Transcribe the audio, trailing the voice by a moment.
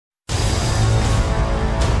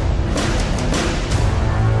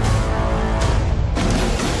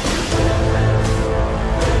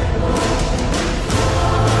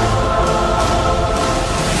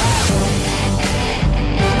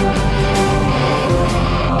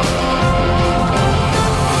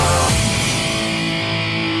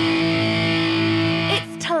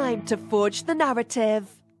to forge the narrative.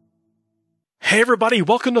 Hey everybody,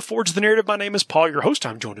 welcome to Forge the Narrative. My name is Paul, your host.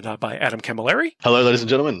 I'm joined tonight by Adam Camilleri. Hello, ladies and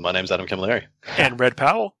gentlemen. My name is Adam Camilleri. And Red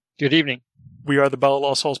Powell. Good evening. We are the Bella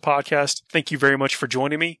Lost Souls podcast. Thank you very much for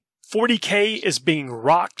joining me. 40k is being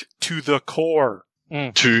rocked to the core.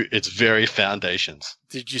 To its very foundations.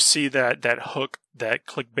 Did you see that hook, that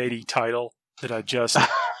clickbaity title that I just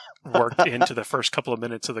worked into the first couple of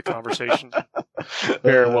minutes of the conversation?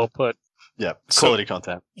 Very well put. Yeah, quality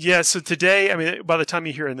content. Yeah, so today, I mean, by the time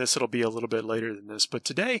you're hearing this, it'll be a little bit later than this, but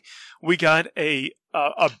today we got a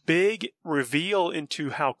big reveal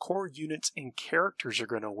into how core units and characters are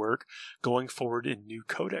going to work going forward in new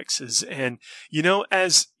codexes. And,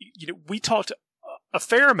 we talked a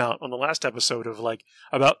fair amount on the last episode of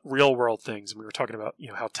about real world things. And we were talking about,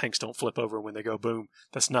 how tanks don't flip over when they go boom.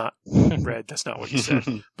 That's not Red. That's not what you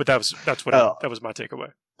said, but that was my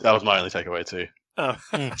takeaway. That was my only takeaway too.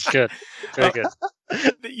 Good. Very good.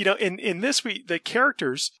 In this week, the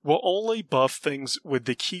characters will only buff things with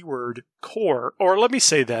the keyword core, or let me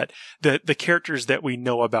say that the characters that we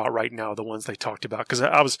know about right now, the ones they talked about, because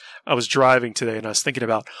I was driving today and I was thinking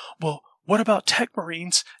about, well, what about tech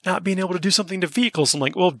marines not being able to do something to vehicles? I'm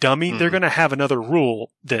like, well, dummy, they're going to have another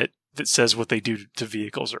rule that says what they do to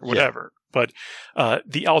vehicles or whatever. Yeah. But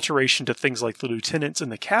the alteration to things like the lieutenants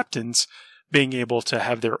and the captains being able to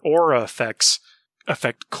have their aura effects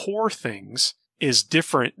affect core things is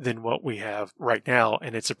different than what we have right now,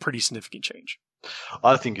 and it's a pretty significant change.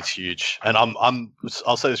 I think it's huge, and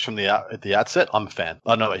I'll say this from the outset. I'm a fan.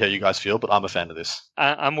 I don't know how you guys feel, but I'm a fan of this.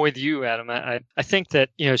 I'm with you, Adam. I think that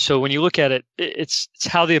so when you look at it, it's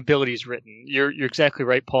how the ability is written. You're exactly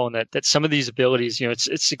right, Paul, in that some of these abilities,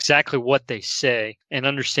 it's exactly what they say, and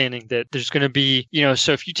understanding that there's going to be,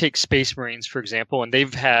 so if you take Space Marines, for example, and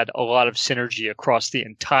they've had a lot of synergy across the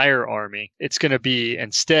entire army, it's going to be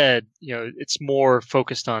instead, it's more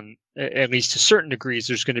focused on, at least to certain degrees,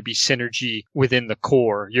 there's going to be synergy within the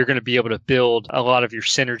core. You're going to be able to build a lot of your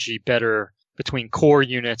synergy better between core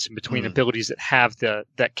units and between abilities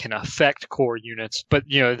that can affect core units. But,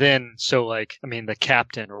 the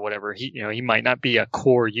captain or whatever, he might not be a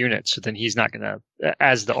core unit. So then he's not going to,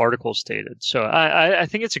 as the article stated. So I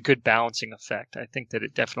think it's a good balancing effect. I think that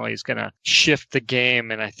it definitely is going to shift the game.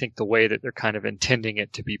 And I think the way that they're kind of intending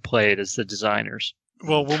it to be played as the designers.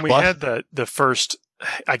 Well, when we had the first,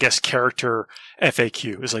 I guess, character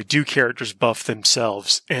FAQ, is like, do characters buff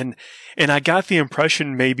themselves? And I got the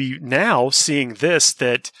impression, maybe now seeing this,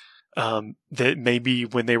 that maybe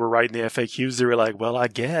when they were writing the FAQs, they were like, well, I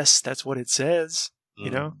guess that's what it says,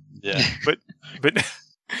 Yeah. but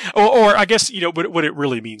or I guess, but what it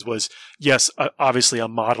really means was, yes, obviously a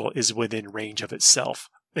model is within range of itself.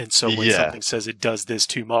 And so when something says it does this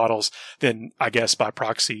to models, then I guess by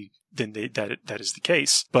proxy, then that is the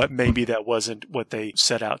case. But maybe that wasn't what they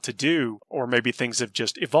set out to do, or maybe things have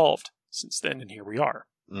just evolved since then, and here we are.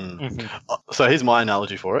 So here's my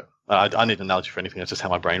analogy for it. I need an analogy for anything. That's just how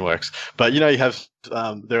my brain works. But, you have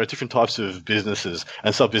there are different types of businesses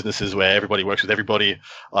and sub-businesses where everybody works with everybody.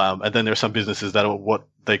 And then there are some businesses that are what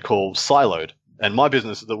they call siloed. And my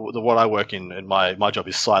business, what I work in, and my job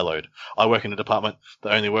is siloed. I work in a department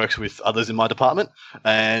that only works with others in my department,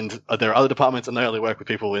 and there are other departments and they only work with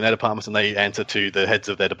people in their departments, and they answer to the heads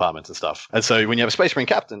of their departments and stuff. And so when you have a Space Marine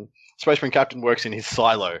captain works in his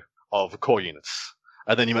silo of core units.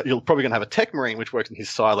 And then you're probably going to have a Tech Marine, which works in his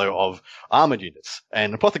silo of armored units, and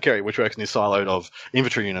an Apothecary, which works in his silo of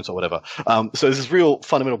infantry units or whatever. So there's this real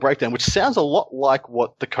fundamental breakdown, which sounds a lot like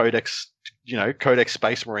what the Codex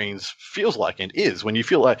Space Marines feels like and is. When you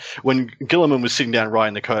feel like, when Gilliman was sitting down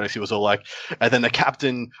writing the Codex, he was all like, and then the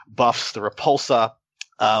captain buffs the repulsor,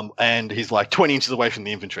 and he's like 20 inches away from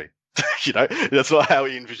the infantry. That's not how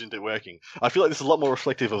he envisioned it working. I feel like this is a lot more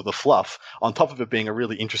reflective of the fluff, on top of it being a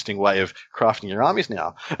really interesting way of crafting your armies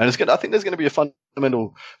now. And I think there's going to be a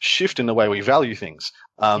fundamental shift in the way we value things.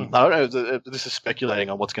 I don't know, this is speculating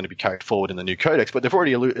on what's going to be carried forward in the new codex, but they've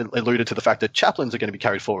already alluded to the fact that chaplains are going to be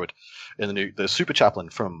carried forward in the super chaplain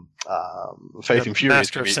from Faith and Fury.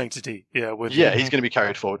 Master of Sanctity. Yeah, he's going to be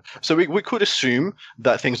carried forward. So we could assume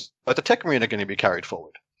that things like the Tech Marine are going to be carried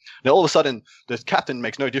forward. Now, all of a sudden, the captain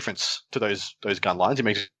makes no difference to those gun lines. He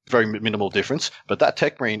makes very minimal difference, but that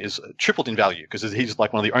Tech Marine is tripled in value because he's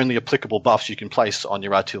like one of the only applicable buffs you can place on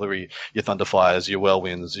your artillery, your Thunderfires, your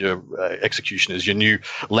Whirlwinds, your Executioners, your new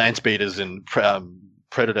Land Speeders and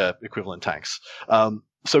Predator equivalent tanks.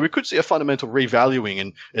 So we could see a fundamental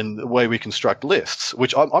revaluing in the way we construct lists,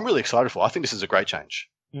 which I'm really excited for. I think this is a great change.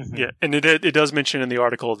 Mm-hmm. Yeah, and it does mention in the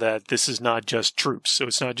article that this is not just troops, so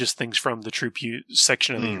it's not just things from the troop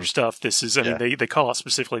section of your stuff. This is, I mean, they call out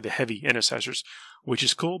specifically the heavy intercessors, which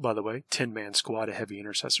is cool, by the way. 10-man squad of heavy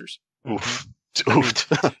intercessors. Oof.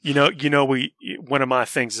 I mean, one of my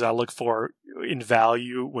things is I look for in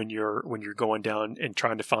value when you're going down and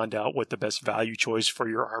trying to find out what the best value choice for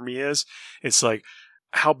your army is. It's like,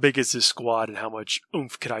 how big is this squad and how much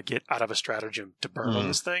oomph could I get out of a stratagem to burn on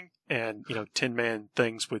this thing? And, 10-man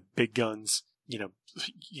things with big guns,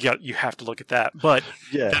 you have to look at that. But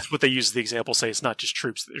that's what they use as the example, say it's not just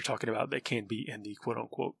troops that they're talking about. They can be in the quote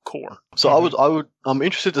unquote core. So I'm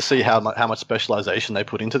interested to see how much specialization they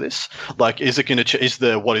put into this. Like, is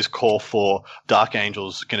what is core for Dark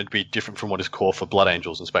Angels going to be different from what is core for Blood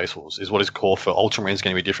Angels and Space Wolves? Is what is core for Ultramarines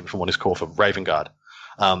going to be different from what is core for Raven Guard?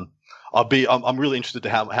 I'm really interested to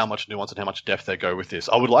how much nuance and how much depth they go with this.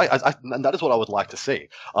 And that is what I would like to see.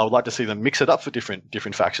 I would like to see them mix it up for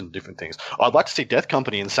different factions, different things. I'd like to see Death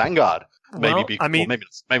Company and Sangard maybe not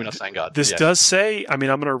Sangard. This does say, I'm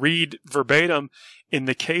going to read verbatim. In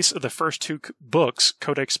the case of the first two books,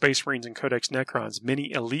 Codex Space Marines and Codex Necrons,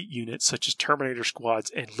 many elite units such as Terminator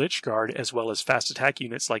squads and Lich Guard, as well as fast attack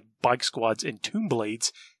units like Bike squads and Tomb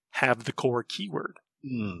Blades, have the core keyword.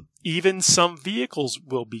 Even some vehicles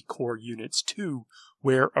will be core units too,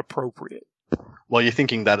 where appropriate. Well, you're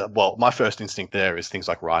thinking that, my first instinct there is things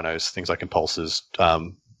like Rhinos, things like Impulsors,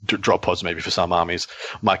 drop pods maybe for some armies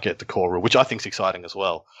might get the core rule, which I think is exciting as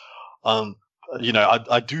well. I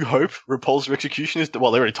do hope Repulsor Executioners,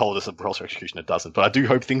 well, they already told us that Repulsor Executioner doesn't, but I do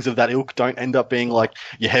hope things of that ilk don't end up being like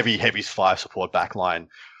your heavies 5 support backline,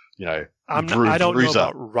 I don't know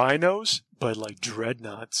about Rhinos, but like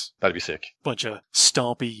Dreadnoughts. That'd be sick. Bunch of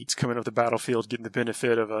stompy coming up the battlefield, getting the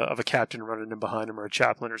benefit of a captain running in behind him or a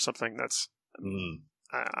chaplain or something. That's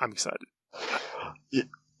I'm excited.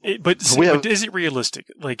 But is it realistic?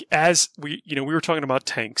 Like, as we were talking about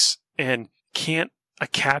tanks, and can't a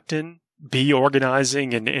captain be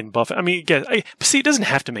organizing and buff? I mean, again, it doesn't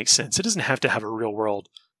have to make sense. It doesn't have to have a real world,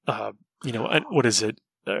 what is it?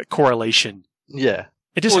 Correlation. Yeah.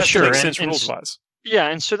 It just has to make sense rules wise. Yeah,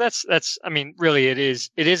 and so that's I mean, really it is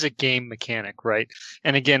a game mechanic, right?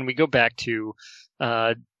 And again, we go back to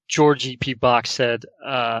George E.P. Bach said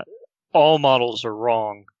all models are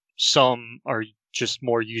wrong. Some are just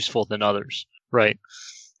more useful than others, right?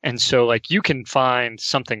 And so, like, you can find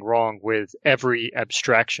something wrong with every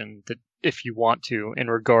abstraction that, if you want to, in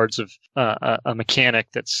regards of a mechanic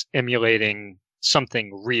that's emulating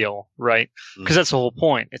something real, right? Because that's the whole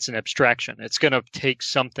point. It's an abstraction. It's going to take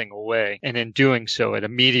something away. And in doing so,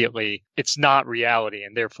 it's not reality.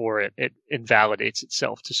 And therefore it invalidates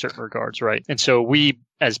itself to certain regards, right? And so we,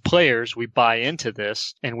 as players, we buy into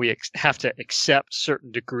this and we have to accept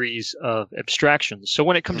certain degrees of abstractions. So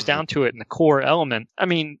when it comes down to it in the core element, I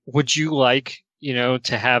mean, would you like,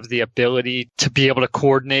 to have the ability to be able to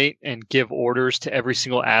coordinate and give orders to every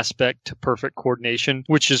single aspect to perfect coordination,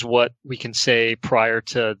 which is what we can say prior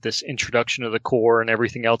to this introduction of the core and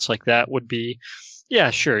everything else like that would be, yeah,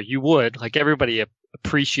 sure, you would. Like, everybody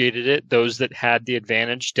appreciated it. Those that had the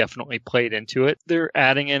advantage definitely played into it. They're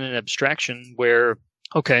adding in an abstraction where,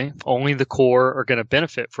 okay, only the core are going to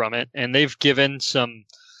benefit from it. And they've given some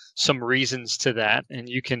reasons to that, and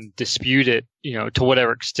you can dispute it, to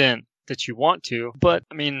whatever extent that you want to. But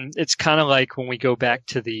I mean, it's kind of like when we go back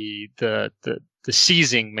to the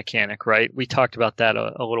seizing mechanic, right? We talked about that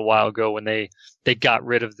a little while ago when they got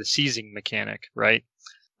rid of the seizing mechanic, right?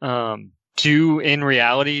 In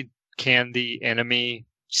reality, can the enemy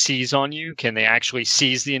seize on you? Can they actually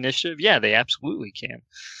seize the initiative? Yeah, they absolutely can.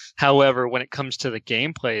 However, when it comes to the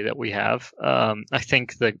gameplay that we have, I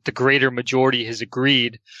think the greater majority has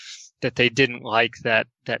agreed that they didn't like that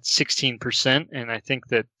 16%. And I think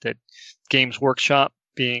that Games Workshop,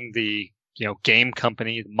 being the game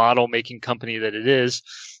company, the model making company that it is,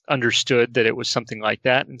 understood that it was something like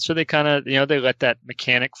that. And so they kind of, they let that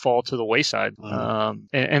mechanic fall to the wayside.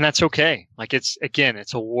 And that's okay. Like, it's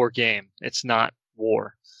a war game. It's not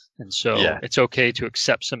war. And so It's okay to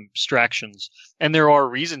accept some abstractions. And there are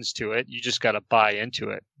reasons to it. You just got to buy into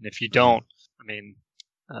it. And if you don't, I mean,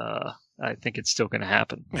 I think it's still going to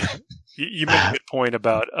happen. You make a good point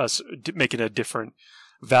about us making a different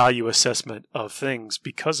value assessment of things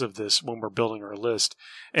because of this when we're building our list.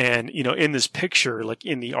 And, in this picture, like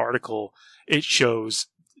in the article, it shows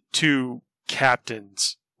two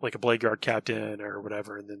captains, like a Blade Guard captain or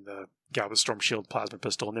whatever, and then the guy with Storm Shield plasma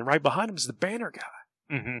pistol. And then right behind him is the banner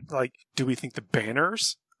guy. Mm-hmm. Like, do we think the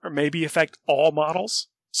banners or maybe affect all models?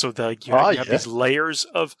 So that you have these layers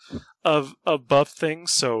of buff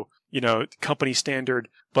things. So, company standard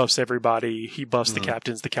buffs everybody. He buffs the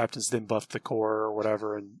captains then buff the core or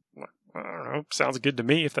whatever. And I don't know, sounds good to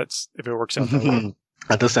me if it works out that way.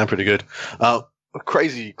 That does sound pretty good. A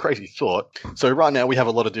crazy thought. So right now we have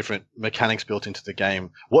a lot of different mechanics built into the game.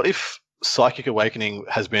 What if Psychic Awakening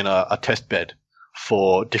has been a test bed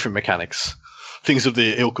for different mechanics? Things of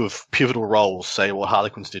the ilk of pivotal roles, say what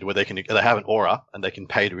Harlequins did, where they have an aura and they can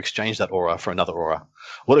pay to exchange that aura for another aura.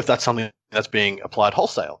 What if that's something that's being applied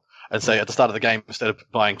wholesale? And say at the start of the game, instead of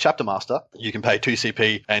buying Chapter Master, you can pay 2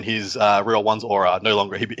 CP and his Real One's aura no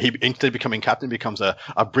longer, he instead of becoming captain, becomes a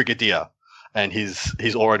Brigadier. And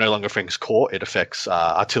his aura no longer affects core, it affects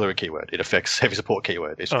artillery keyword, it affects heavy support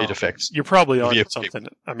keyword, it affects... You're probably on something.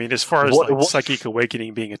 I mean, as far as Psychic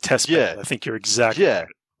Awakening being a test bed, I think you're exactly right.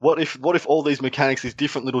 What if all these mechanics, these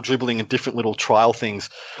different little dribbling and different little trial things,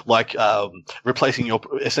 like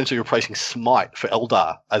essentially replacing Smite for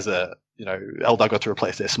Eldar as Eldar got to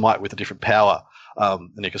replace their Smite with a different power, and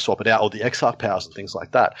you can swap it out, or the Exarch powers and things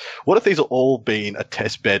like that. What if these are all been a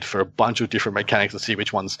test bed for a bunch of different mechanics to see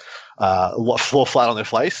which ones fall flat on their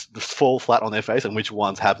face, and which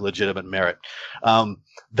ones have legitimate merit?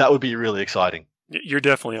 That would be really exciting. You're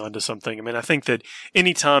definitely onto something. I mean, I think that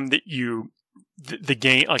anytime that the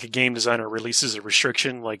game, like a game designer releases a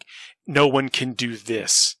restriction, like no one can do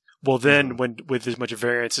this. Well, then with as much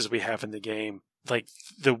variance as we have in the game, like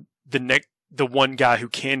the one guy who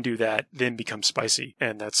can do that then becomes spicy,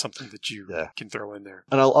 and that's something that you can throw in there.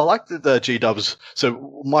 And I like the G-dubs.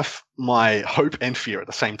 So my hope and fear at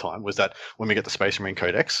the same time was that when we get the Space Marine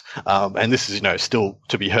Codex, and this is still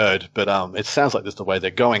to be heard, but it sounds like this is the way they're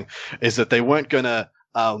going, is that they weren't going to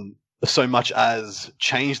so much as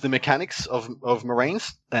change the mechanics of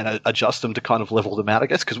Marines and adjust them to kind of level them out, I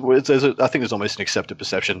guess, because I think there's almost an accepted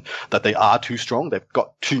perception that they are too strong. They've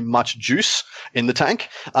got too much juice in the tank.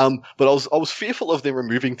 But I was fearful of them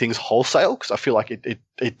removing things wholesale, because I feel like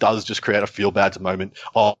it does just create a feel bad moment.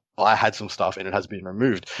 Oh, I had some stuff and it has been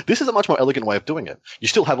removed. This is a much more elegant way of doing it. You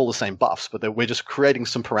still have all the same buffs, but we're just creating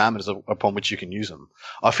some parameters upon which you can use them.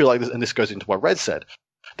 I feel like this, and this goes into what Red said.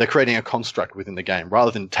 They're creating a construct within the game rather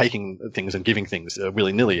than taking things and giving things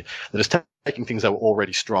willy-nilly. They're just taking things that were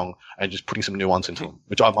already strong and just putting some nuance into them,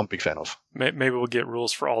 which I'm a big fan of. Maybe we'll get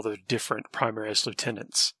rules for all the different Primaris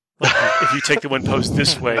lieutenants. Like if you take the one post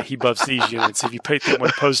this way, he buffs these units. If you take the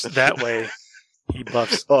one post that way, he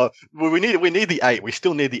buffs. We need the 8. We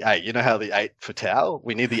still need the 8. You know how the 8 for Tau?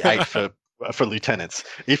 We need the 8 for lieutenants.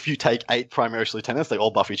 If you take 8 Primaris lieutenants, they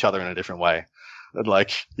all buff each other in a different way.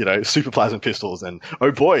 Like, super plasma pistols and,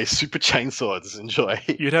 oh boy, super chainsaws. Enjoy.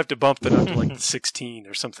 You'd have to bump it up to like the 16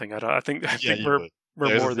 or something. I think we're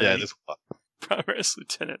more than Primaris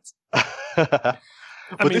lieutenants.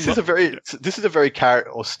 This is a very carrot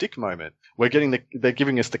or stick moment. They're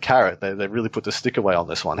giving us the carrot. They really put the stick away on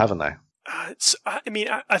this one, haven't they?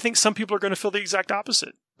 I think some people are going to feel the exact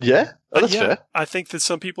opposite. Yeah, that's fair. I think that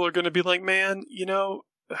some people are going to be like, man,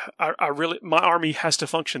 my army has to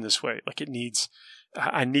function this way. Like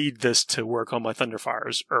I need this to work on my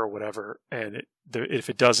Thunderfires or whatever. And if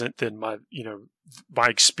it doesn't, then my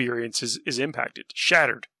experience is impacted,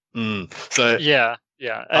 shattered. So yeah.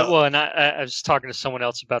 And I was talking to someone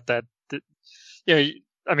else about that.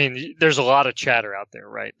 There's a lot of chatter out there,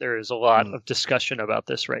 right? There is a lot of discussion about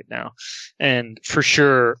this right now. And for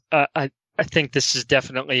sure, I think this is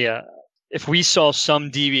definitely if we saw some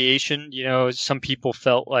deviation, some people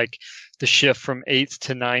felt like the shift from 8th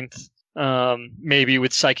to 9th, maybe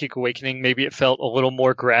with Psychic Awakening, maybe it felt a little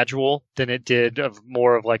more gradual than it did of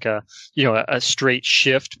more of like a straight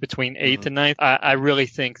shift between 8th and 9th. I really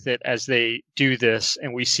think that as they do this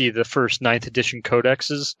and we see the first 9th edition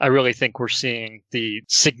codexes, I really think we're seeing the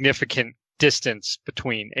significant distance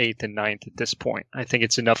between 8th and 9th at this point. I think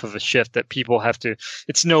it's enough of a shift that people have to,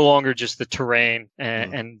 it's no longer just the terrain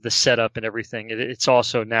and the setup and everything. It's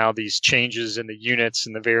also now these changes in the units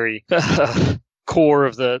and the very core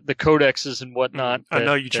of the codexes and whatnot. I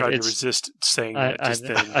know you tried to resist saying that just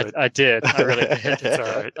then. But... I did. I really did. It's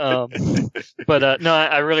all right. No,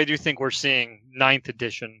 I really do think we're seeing 9th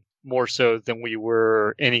edition more so than we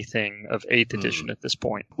were anything of 8th edition at this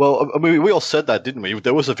point. Well, we all said that, didn't we?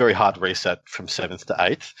 There was a very hard reset from 7th to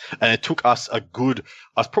 8th, and it took us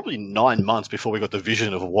probably 9 months before we got the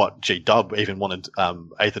vision of what G-Dub even wanted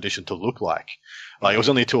 8th edition to look like. Like, it was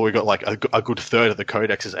only until we got like a good third of the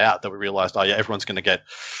codexes out that we realized, everyone's going to get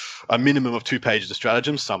a minimum of 2 pages of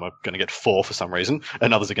stratagems. Some are going to get 4 for some reason,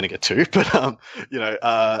 and others are going to get 2. But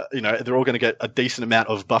they're all going to get a decent amount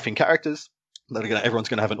of buffing characters. Everyone's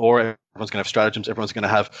going to have an aura. Everyone's going to have stratagems. Everyone's going to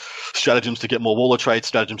have stratagems to get more Waller traits,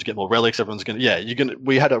 stratagems to get more relics. Everyone's going to,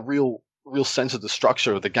 we had a real real sense of the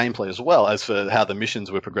structure of the gameplay as well as for how the missions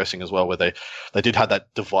were progressing as well, where they did have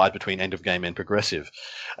that divide between end of game and progressive.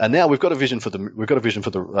 And now we've got a vision for the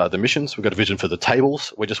missions. We've got a vision for the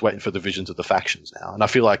tables. We're just waiting for the visions of the factions now. And I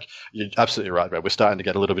feel like you're absolutely right, Brad. We're starting to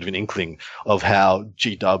get a little bit of an inkling of how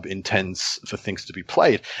GW intends for things to be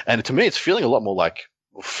played. And to me, it's feeling a lot more like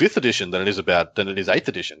 5th edition than it is 8th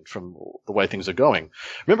edition from the way things are going.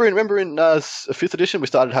 Remember in 5th edition we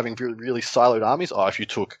started having really, really siloed armies. If you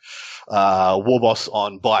took Warboss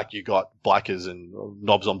on bike, you got bikers and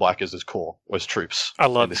knobs on bikers as core or as troops. I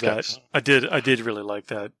love that. Case. I did really like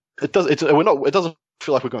that. It doesn't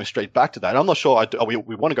feel like we're going straight back to that. I'm not sure we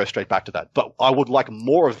want to go straight back to that, but I would like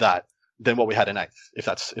more of that than what we had in 8th,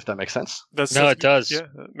 if that makes sense. It does. Yeah,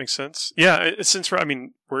 that makes sense. Yeah, since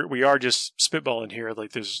we are just spitballing here,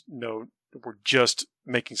 like we're just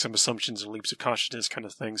making some assumptions and leaps of consciousness kind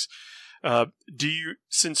of things.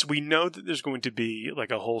 Since we know that there's going to be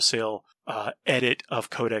like a wholesale edit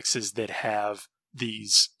of codexes that have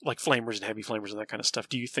these like flamers and heavy flamers and that kind of stuff,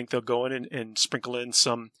 do you think they'll go in and sprinkle in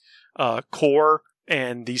some core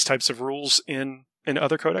and these types of rules in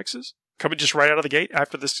other codexes? Coming just right out of the gate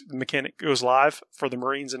after this mechanic goes live for the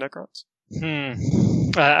Marines and Necrons?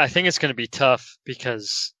 I think it's going to be tough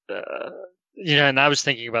because, and I was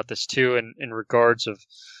thinking about this too in regards of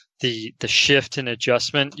the shift and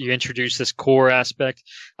adjustment. You introduce this core aspect.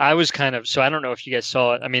 I was so I don't know if you guys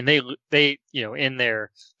saw it. I mean, they in the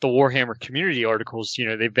Warhammer community articles,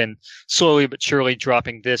 they've been slowly but surely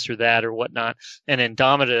dropping this or that or whatnot. And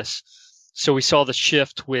Indomitus, so we saw the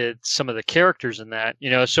shift with some of the characters in that,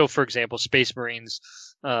 so for example, Space Marines,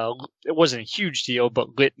 it wasn't a huge deal,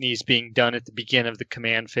 but litanies being done at the beginning of the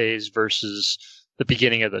command phase versus the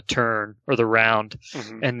beginning of the turn or the round.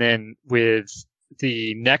 Mm-hmm. And then with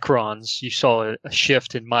the Necrons, you saw a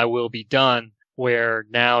shift in My Will Be Done, where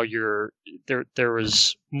now there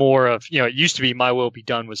was more of, it used to be My Will Be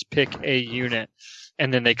Done was pick a unit,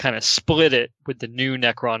 and then they kind of split it with the new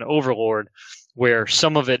Necron Overlord, where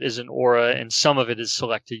some of it is an aura and some of it is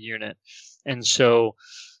select a unit. And so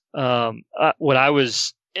what I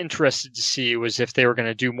was interested to see was if they were going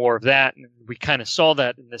to do more of that. And we kind of saw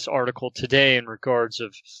that in this article today in regards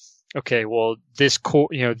of, okay, well, this core,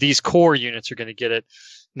 these core units are going to get it.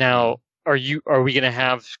 Now, are we going to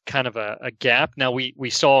have kind of a gap? Now, we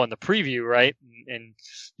saw in the preview, right? And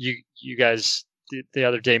you guys the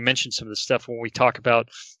other day mentioned some of the stuff when we talk about,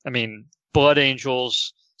 Blood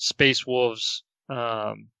Angels, Space Wolves,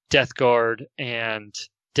 Death Guard, and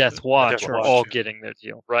Death Watch are all getting their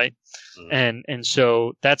deal, right? Mm. And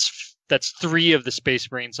so that's 3 of the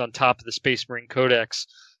Space Marines on top of the Space Marine Codex,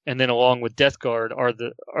 and then along with Death Guard, are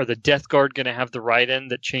the Death Guard going to have the write-in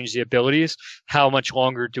that change the abilities? How much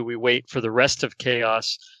longer do we wait for the rest of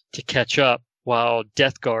Chaos to catch up while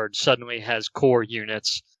Death Guard suddenly has core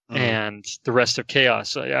units? And the rest of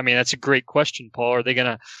Chaos. That's a great question, Paul.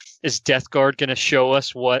 Is Death Guard going to show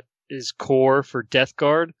us what is core for Death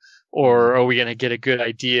Guard? Or are we going to get a good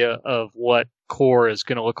idea of what core is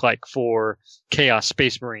going to look like for Chaos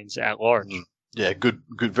Space Marines at large? Yeah, good,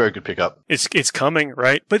 very good pickup. It's coming,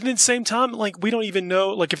 right? But at the same time, we don't even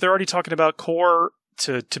know, if they're already talking about core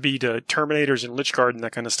to be the Terminators and Lich Guard and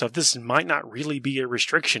that kind of stuff, this might not really be a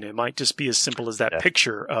restriction. It might just be as simple as that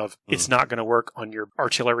picture of it's not going to work on your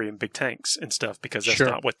artillery and big tanks and stuff, because that's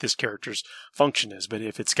not what this character's function is. But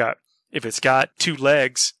if it's got 2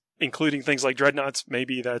 legs, including things like dreadnoughts,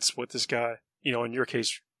 maybe that's what this guy, in your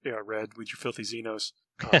case, Red, with your filthy Xenos,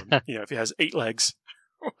 if he has 8 legs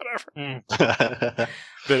or whatever,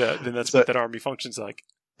 then that's what that army functions like.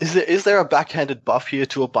 Is there a backhanded buff here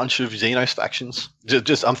to a bunch of Xenos factions?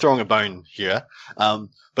 Just I'm throwing a bone here.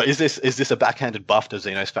 But is this a backhanded buff to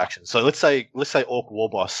Xenos factions? So let's say Orc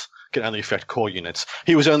Warboss can only affect core units.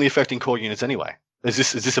 He was only affecting core units anyway. Is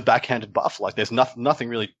this a backhanded buff? There's nothing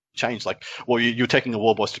really changed. You're taking a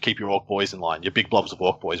Warboss to keep your Orc boys in line, your big blobs of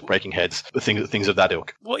Orc boys breaking heads, things of that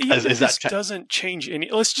ilk. Well, even if this doesn't change any,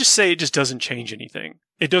 let's just say it just doesn't change anything.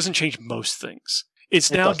 It doesn't change most things. It's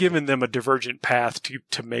now given them a divergent path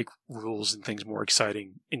to make rules and things more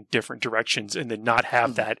exciting in different directions, and then not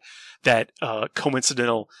have that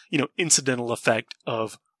coincidental, incidental effect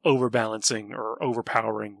of overbalancing or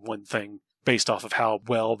overpowering one thing based off of how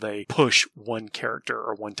well they push one character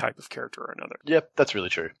or one type of character or another. Yep, that's really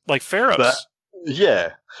true. Like Pharaohs. But,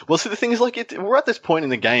 yeah. Well, see, the thing is, we're at this point in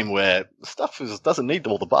the game where stuff doesn't need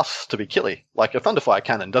all the buffs to be killy. A Thunderfire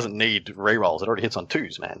cannon doesn't need rerolls. It already hits on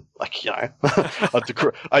 2s, man. If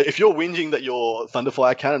you're whinging that your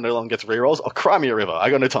Thunderfire cannon no longer gets rerolls, cry me a river. I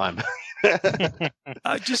got no time.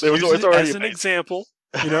 Just use it as an example.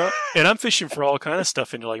 And I'm fishing for all kind of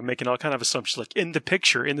stuff and like making all kind of assumptions. Like in the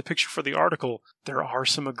picture for the article, there are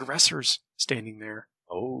some aggressors standing there.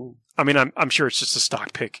 Oh, I mean, I'm sure it's just a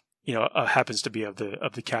stock pick. Happens to be of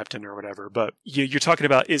the captain or whatever. But you're talking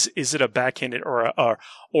about is it a backhanded or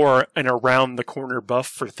an around the corner buff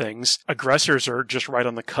for things? Aggressors are just right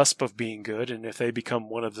on the cusp of being good, and if they become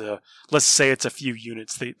one of the, let's say it's a few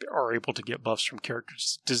units, they are able to get buffs from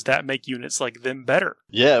characters. Does that make units like them better?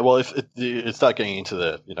 Yeah, well, if it start getting into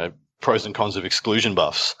the pros and cons of exclusion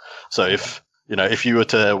buffs. So if you were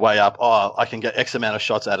to weigh up, I can get X amount of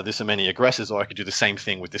shots out of this many aggressors, or I could do the same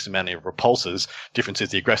thing with this amount of repulsors. Difference is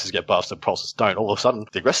the aggressors get buffs, the repulsors don't. All of a sudden,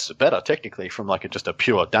 the aggressors are better technically from like just a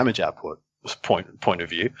pure damage output point of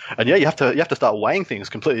view. And yeah, you have to start weighing things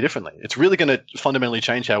completely differently. It's really going to fundamentally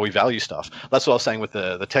change how we value stuff. That's what I was saying with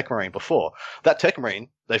the Tech Marine before. That Tech Marine,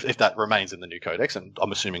 if that remains in the new codex, and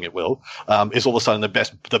I'm assuming it will, is all of a sudden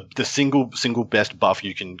the single best buff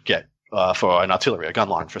you can get. For an artillery, a gun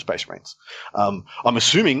line for Space Marines. I'm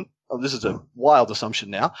assuming, this is a wild assumption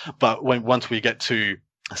now, but once we get to,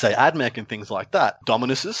 say, AdMech and things like that,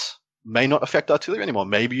 Dominuses may not affect artillery anymore.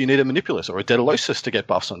 Maybe you need a Manipulus or a Daedalosus to get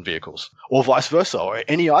buffs on vehicles, or vice versa, or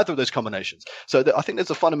either of those combinations. So I think there's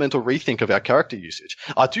a fundamental rethink of our character usage.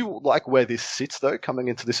 I do like where this sits, though, coming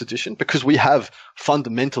into this edition, because we have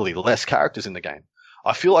fundamentally less characters in the game.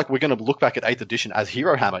 I feel like we're going to look back at 8th edition as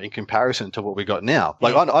Hero Hammer in comparison to what we got now.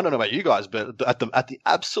 Like, I don't know about you guys, but at the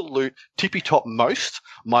absolute tippy top most,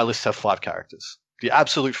 my lists have 5 characters. The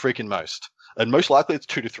absolute freaking most. And most likely it's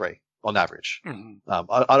 2 to 3 on average. Mm-hmm.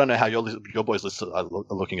 I don't know how your boys' lists are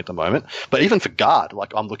looking at the moment, but even for guard,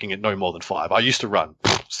 like I'm looking at no more than 5. I used to run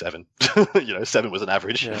 7. 7 was an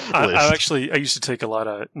average list. I used to take a lot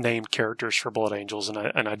of named characters for Blood Angels,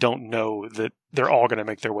 and I don't know that they're all going to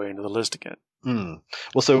make their way into the list again.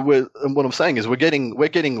 Well, so what I'm saying is we're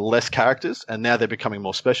getting less characters, and now they're becoming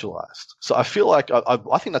more specialized. So I feel like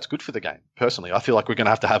I think that's good for the game. Personally, I feel like we're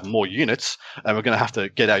going to have more units, and we're going to have to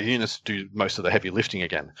get our units to do most of the heavy lifting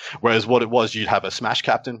again. Whereas what it was, you'd have a Smash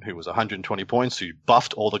Captain who was 120 points, who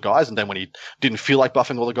buffed all the guys, and then when he didn't feel like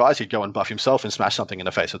buffing all the guys, he'd go and buff himself and smash something in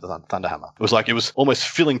the face with the Thunderhammer. It was almost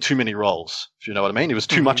filling too many roles, if you know what I mean. He was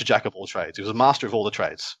too much a jack of all trades. He was a master of all the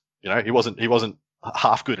trades. He wasn't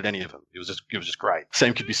half good at any of them. It was just great.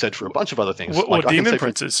 Same could be said for a bunch of other things. Well, Demon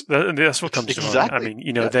Princes, that's what comes to mind. I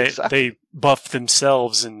mean, they buff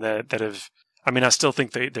themselves and that have, I mean, I still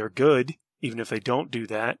think they're good, even if they don't do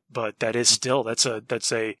that, but that is still, that's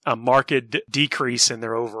a marked decrease in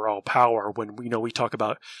their overall power when we talk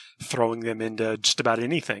about throwing them into just about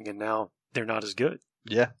anything, and now they're not as good.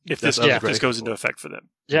 Yeah. If this goes into effect for them.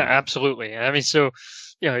 Yeah, absolutely. I mean, so,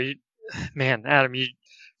 man, Adam, you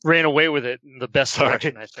ran away with it in the best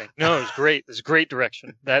direction, I think. No, it was great. It's a great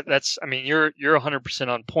direction. I mean, you're 100%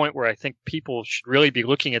 on point where I think people should really be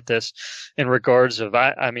looking at this in regards of,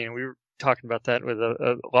 I mean, we were talking about that with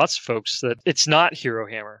lots of folks, that it's not Hero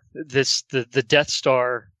Hammer. The Death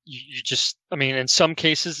Star, you just, I mean, in some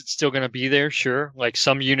cases it's still going to be there, sure. Like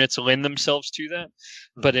some units lend themselves to that.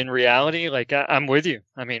 But in reality, like I'm with you.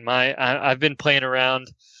 I mean, I've been playing around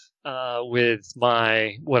with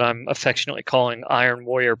my, what I'm affectionately calling Iron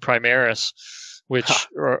Warrior Primaris, which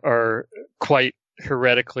are quite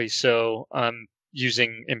heretically so. I'm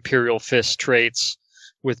using Imperial Fist traits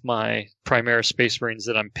with my Primaris Space Marines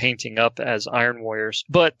that I'm painting up as Iron Warriors.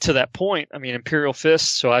 But to that point, I mean, Imperial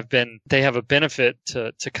Fist, so they have a benefit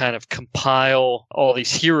to kind of compile all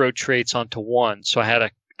these hero traits onto one. So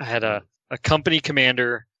I had a company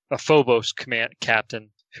commander, a Phobos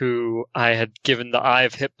captain, who I had given the Eye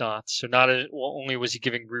of Hypnots. So only was he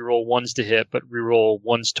giving reroll 1s to hit, but reroll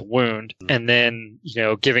 1s to wound. And then,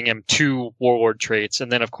 giving him 2 Warlord traits. And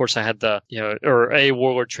then, of course, I had a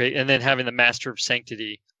Warlord trait, and then having the Master of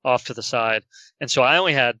Sanctity off to the side. And so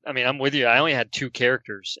I'm with you. I only had 2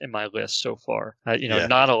 characters in my list so far.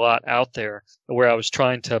 Not a lot out there where I was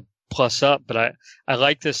trying to plus up, but I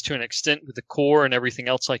like this to an extent with the core and everything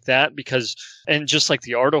else like that, because, and just like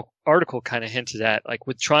the article kind of hinted at, like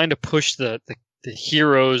with trying to push the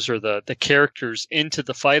heroes or the characters into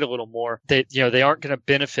the fight a little more, they aren't going to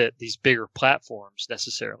benefit these bigger platforms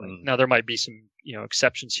necessarily. Now there might be some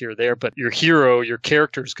exceptions here or there, but your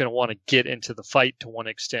character is going to want to get into the fight to one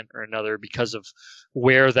extent or another because of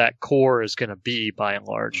where that core is going to be by and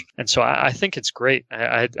large. And so I think it's great.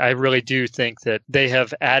 I really do think that they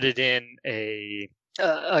have added in a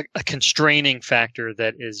constraining factor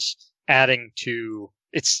that is adding to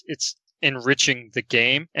it's enriching the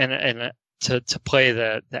game and to play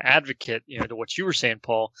the advocate, to what you were saying,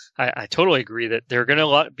 Paul. I totally agree that there are going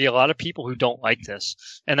to be a lot of people who don't like this,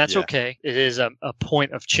 and that's okay. It is a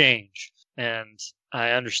point of change, and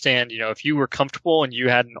I understand, if you were comfortable and you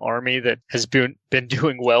had an army that has been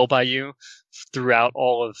doing well by you throughout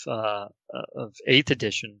all of 8th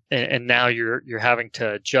edition, and now you're having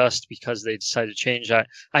to adjust because they decided to change.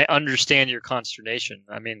 I understand your consternation.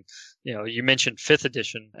 I mean, you mentioned 5th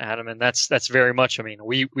edition, Adam, and that's very much. I mean,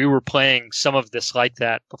 we were playing some of this like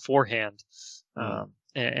that beforehand,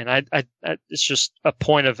 and I it's just a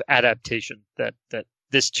point of adaptation that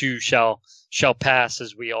this too shall pass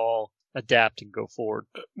as we all adapt and go forward.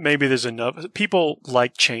 Maybe there's enough people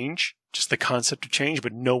like change, just the concept of change,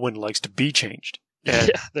 but no one likes to be changed. And,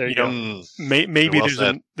 yeah, there you go. Maybe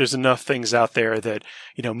there's enough things out there that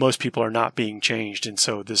most people are not being changed, and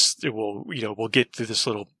so we'll get through this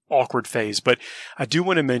little awkward phase. But I do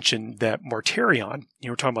want to mention that Mortarion.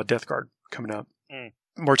 We're talking about Death Guard coming up.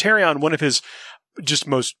 Mortarion, one of his just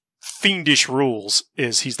most fiendish rules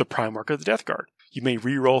is he's the Primarch of the Death Guard. You may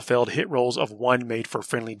re-roll failed hit rolls of 1 made for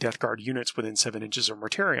friendly Death Guard units within 7 inches of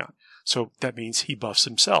Mortarion. So that means he buffs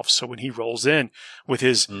himself. So when he rolls in with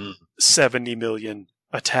his 70 million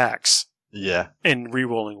attacks and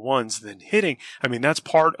re-rolling 1s, then hitting, I mean, that's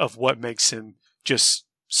part of what makes him just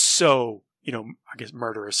so, I guess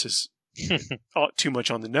murderous is too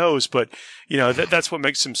much on the nose, but, that's what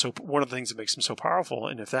makes him one of the things that makes him so powerful.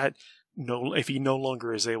 And if he no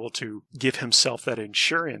longer is able to give himself that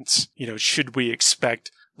insurance, should we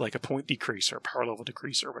expect like a point decrease or a power level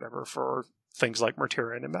decrease or whatever for things like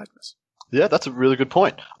Mortarion and Magnus? Yeah, that's a really good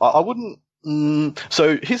point. I wouldn't.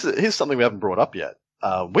 So here's something we haven't brought up yet.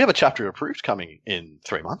 We have a chapter approved coming in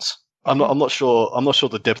 3 months. I'm not sure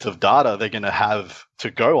the depth of data they're going to have to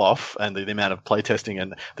go off, and the amount of playtesting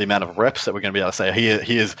and the amount of reps that we're going to be able to say,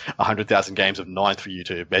 here's 100,000 games of 9th for you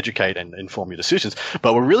to educate and inform your decisions.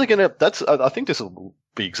 But we're really going to, I think this will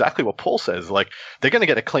be exactly what Paul says. Like, they're going to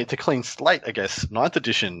get a clean slate, I guess, 9th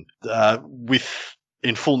edition,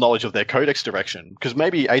 in full knowledge of their codex direction, because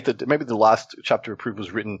maybe the last chapter approved was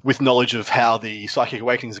written with knowledge of how the Psychic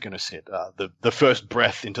Awakenings are going to sit, the first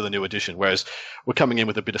breath into the new edition, whereas we're coming in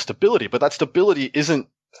with a bit of stability. But that stability isn't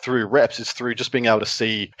through reps, it's through just being able to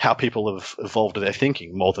see how people have evolved their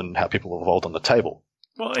thinking more than how people have evolved on the table.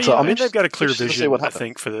 Well, so they've got a clear vision, I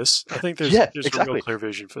think, for this. I think there's a real clear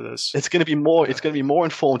vision for this. It's going to be more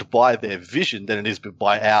informed by their vision than it is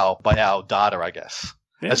by our data, I guess.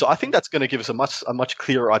 Yeah. And so I think that's going to give us a much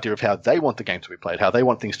clearer idea of how they want the game to be played, how they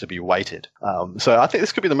want things to be weighted. So I think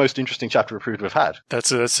this could be the most interesting chapter approved we've had.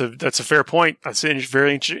 That's a fair point. That's a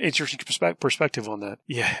very interesting perspective on that.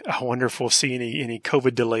 Yeah, I wonder if we'll see any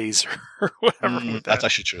COVID delays or whatever. That's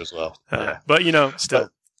actually true as well. But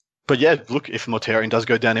still. But yeah, look, if Mortarion does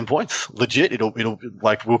go down in points, legit, it'll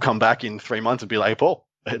like we'll come back in 3 months and be like, hey, Paul,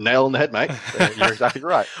 nail on the head, mate. You're exactly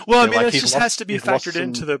right. Well, I mean, it just has to be factored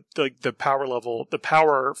into the power level, the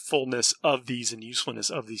powerfulness of these and usefulness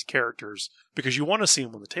of these characters, because you want to see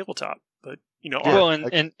them on the tabletop. But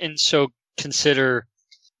and so consider,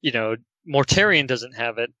 Mortarion doesn't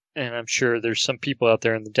have it, and I'm sure there's some people out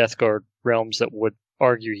there in the Death Guard realms that would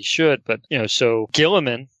argue he should. But so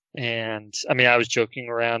Guilliman. And I mean, I was joking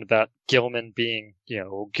around about Gilman being,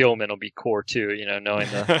 Gilman will be core too, knowing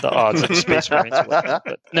the odds of Space Marines.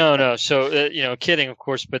 But no. So, kidding, of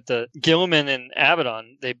course, but the Gilman and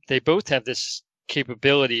Abaddon, they both have this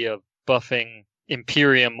capability of buffing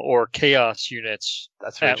Imperium or Chaos units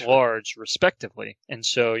at large, respectively. And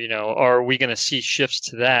so, are we going to see shifts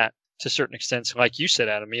to that to certain extents? Like you said,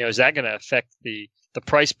 Adam, is that going to affect the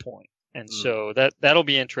price point? And so that'll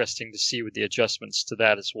be interesting to see with the adjustments to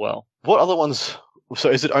that as well. What other ones? So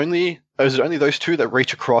is it only those two that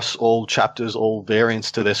reach across all chapters, all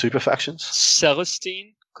variants to their super factions?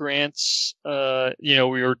 Celestine grants, when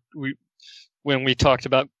we talked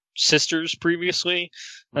about sisters previously,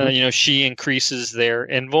 she increases their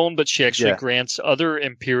invuln, but she actually grants other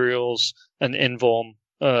Imperials an invuln.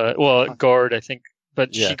 Guard, I think,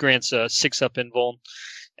 but she grants a 6-up invuln,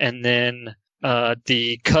 and then.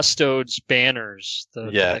 The Custodes banners,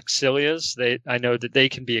 the Exilias, I know that they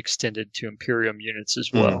can be extended to Imperium units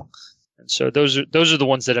as well. And so those are the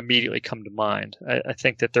ones that immediately come to mind. I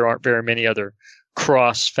think that there aren't very many other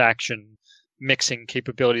cross-faction mixing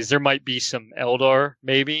capabilities. There might be some Eldar,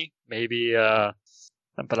 maybe,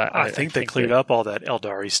 but I think they cleared up all that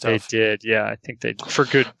Eldari stuff. They did, yeah. I think they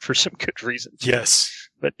for some good reasons. Yes.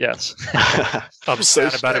 But yes. I'm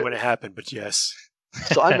sad about it when it happened, but yes.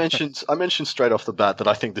 So I mentioned straight off the bat that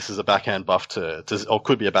I think this is a backhand buff or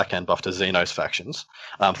could be a backhand buff to Xenos factions,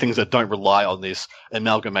 things that don't rely on this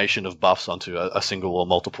amalgamation of buffs onto a single or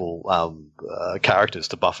multiple characters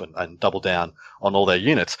to buff and double down on all their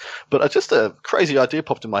units. But just a crazy idea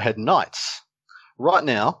popped in my head: Knights. Right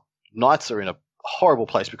now, Knights are in a horrible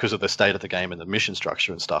place because of the state of the game and the mission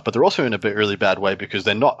structure and stuff. But they're also in a really bad way because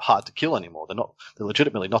they're not hard to kill anymore. They're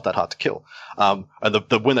legitimately not that hard to kill. And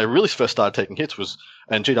when they really first started taking hits was,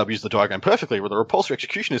 and GW used the diagram perfectly, where the repulsor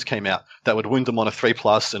executioners came out that would wound them on a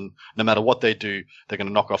 3+, and no matter what they do, they're going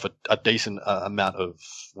to knock off a decent amount of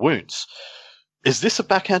wounds. Is this a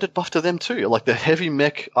backhanded buff to them too? Like the heavy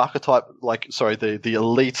mech archetype, the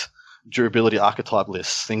elite durability archetype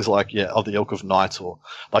lists, things like, of the Ilk of Knights, or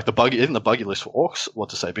like the buggy list for orcs, what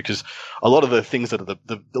to say, because a lot of the things that are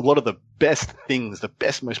a lot of the best things, the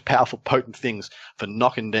best, most powerful, potent things for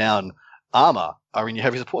knocking down armor are in your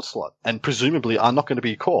heavy support slot, and presumably are not going to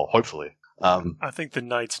be core, hopefully. I think the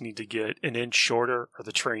knights need to get an inch shorter, or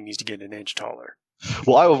the terrain needs to get an inch taller.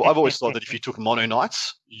 Well, I've always thought that if you took mono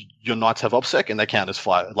knights, your knights have OBSEC and they count as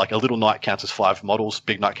 5. Like a little knight counts as 5 models,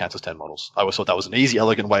 big knight counts as 10 models. I always thought that was an easy,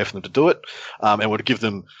 elegant way for them to do it, and would give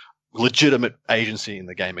them legitimate agency in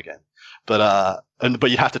the game again. But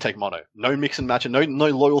you have to take mono. No mix and match, and no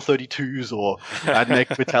loyal 32s or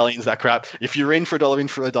admech battalions, that crap. If you're in for $1, in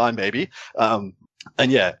for a dime, baby.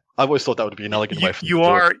 I've always thought that would be an elegant way for them to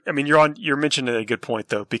do it. I mean, you're mentioning a good point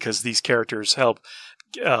though, because these characters help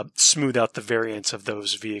smooth out the variants of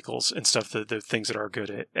those vehicles and stuff, the things that are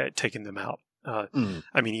good at taking them out. I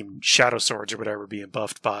mean, even shadow swords or whatever being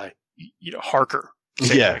buffed by, Harker.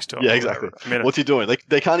 Yeah, exactly. I mean, what's he doing?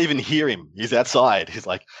 They can't even hear him. He's outside. He's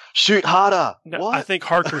like, shoot harder. No, what? I think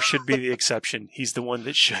Harker should be the exception. He's the one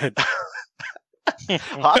that should.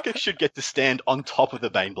 Harker should get to stand on top of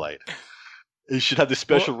the Baneblade. He should have this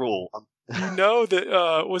special rule. You know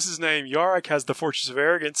that what's his name? Yarok has the Fortress of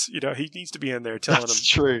Arrogance. He needs to be in there telling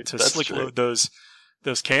him to slick load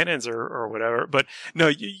those cannons or whatever. But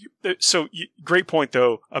no, great point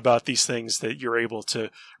though about these things, that you're able to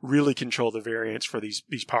really control the variance for these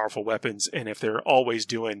powerful weapons. And if they're always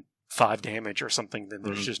doing 5 damage or something, then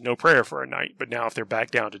there's just no prayer for a knight. But now if they're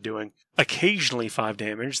back down to doing occasionally 5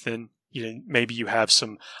 damage, then maybe you have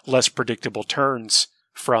some less predictable turns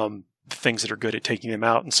from the things that are good at taking them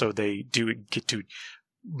out, and so they do get to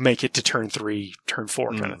make it to turn 3, turn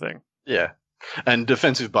 4 kind of thing. Yeah, and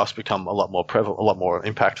defensive buffs become a lot more prevalent, a lot more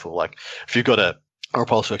impactful. Like if you've got a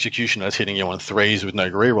repulsor executioner that's hitting you on 3s with no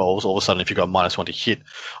rerolls, all of a sudden if you've got -1 to hit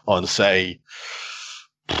on, say,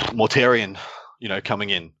 Mortarion, coming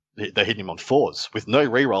in, they're hitting him on 4s with no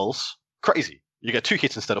rerolls. Crazy. You get 2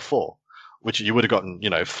 hits instead of 4. Which you would have gotten,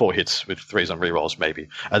 4 hits with 3s on rerolls maybe.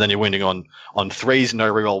 And then you're wounding on 3s,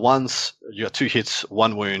 no reroll 1s. You got 2 hits,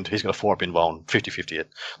 1 wound. He's got a 4-up invuln, 50-50 it.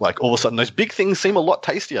 Like all of a sudden those big things seem a lot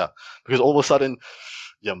tastier because all of a sudden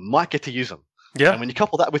you might get to use them. Yeah. And when you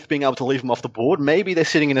couple that with being able to leave them off the board, maybe they're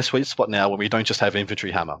sitting in a sweet spot now when we don't just have infantry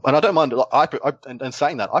hammer. And I don't mind, and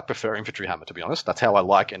saying that, I prefer infantry hammer, to be honest. That's how I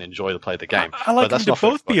like and enjoy to play the game. I like them to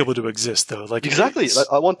both be able to exist though. Like exactly.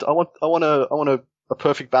 I want a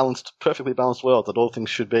perfectly balanced world that all things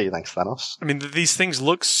should be. Thanks, Thanos. I mean, these things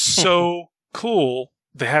look so cool.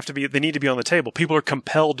 They need to be on the table. People are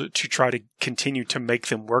compelled to try to continue to make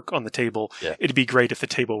them work on the table. Yeah. It'd be great if the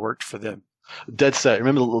table worked for them. Dead set.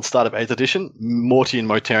 Remember the start of 8th edition? Morty and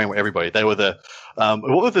Mortarion were everybody. They were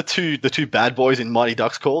what were the two bad boys in Mighty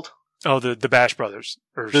Ducks called? Oh, the Bash Brothers.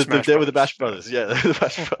 They were the Bash Brothers. Yeah, the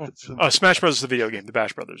Bash Brothers. Oh, Smash Brothers is the video game. The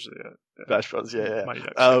Bash Brothers. Yeah. Bash Brothers. Yeah. Mighty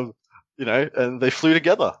Ducks, and they flew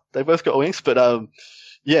together. They both got wings, but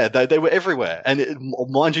they were everywhere. And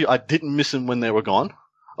mind you, I didn't miss them when they were gone.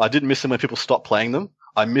 I didn't miss them when people stopped playing them.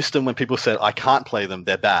 I missed them when people said, I can't play them,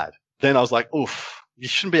 they're bad. Then I was like, oof, you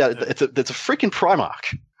shouldn't be able to, it's a freaking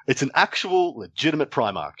Primarch. It's an actual legitimate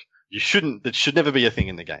Primarch. It should never be a thing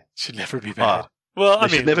in the game. Should never be bad. Well, you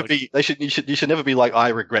should never be like, I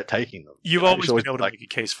regret taking them. You've always been able to make a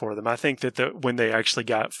case for them. I think that when they actually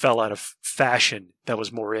fell out of fashion, that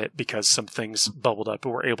was more it, because some things bubbled up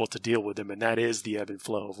and we're able to deal with them, and that is the ebb and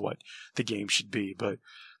flow of what the game should be. But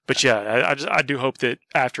yeah, I do hope that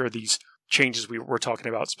after these changes we're talking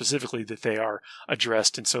about specifically, that they are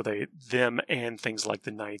addressed, and so them and things like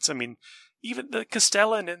the Knights. I mean, even the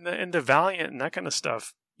Castellan and the Valiant and that kind of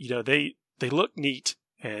stuff. They look neat,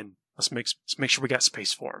 and let's make sure we got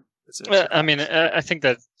space for them. That's it. Well, I mean, I think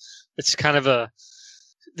that it's kind of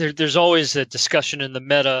there's always a discussion in the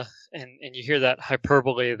meta, and you hear that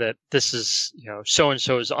hyperbole that this is, so and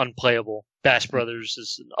so is unplayable. Bash Brothers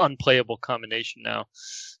is an unplayable combination now.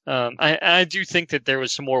 I do think that there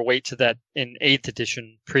was some more weight to that in 8th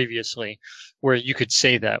edition previously, where you could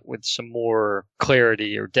say that with some more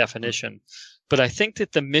clarity or definition. But I think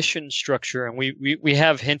that the mission structure, and we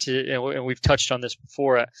have hinted, and we've touched on this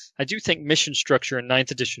before, I do think mission structure in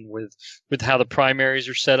 9th edition with how the primaries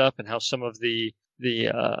are set up and how some of the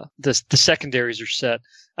secondaries are set,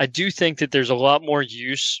 I do think that there's a lot more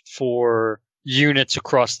use for units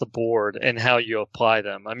across the board and how you apply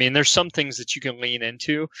them. I mean, there's some things that you can lean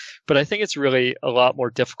into, but I think it's really a lot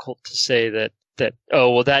more difficult to say that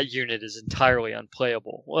oh, well, that unit is entirely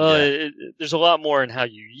unplayable. Well, there's a lot more in how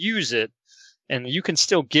you use it, and you can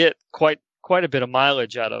still get quite a bit of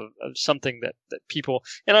mileage out of something that people,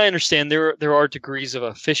 and I understand there are degrees of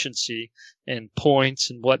efficiency and points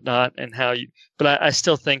and whatnot and how you, but I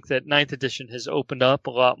still think that ninth edition has opened up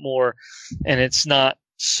a lot more, and it's not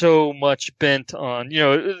so much bent on,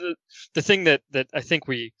 the thing that I think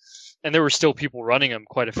and there were still people running them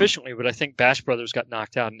quite efficiently, but I think Bash Brothers got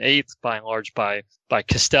knocked out in 8th by and large by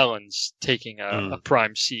Castellans taking a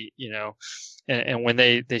prime seat, and when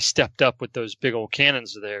they stepped up with those big old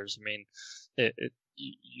cannons of theirs, I mean,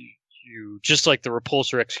 you just like the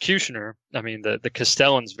Repulsor Executioner, I mean, the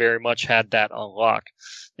Castellans very much had that on lock,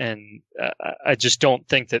 and I just don't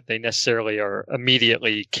think that they necessarily are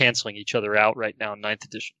immediately canceling each other out right now in 9th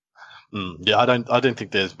edition. Yeah, I don't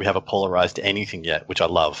think we have a polarized anything yet, which I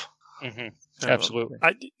love. Mm-hmm. Absolutely.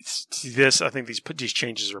 I think these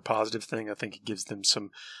changes are a positive thing. I think it gives them some,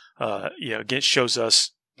 again, shows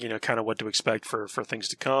us, kind of what to expect for things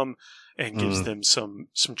to come, and gives them some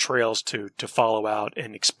trails to follow out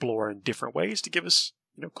and explore in different ways to give us,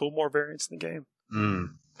 cool more variants in the game.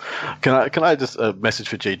 Can I just a message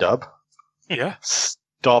for G-Dub? Yeah.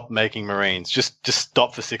 Stop making Marines. Just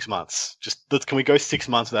stop for 6 months. Can we go 6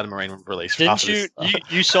 months without a Marine release? Didn't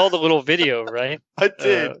you saw the little video, right? I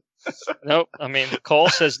did. Nope. I mean, Cole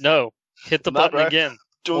says no. Hit the button again.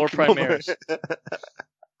 More Primaris.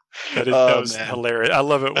 That was hilarious. I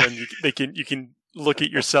love it when you can look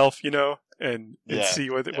at yourself, and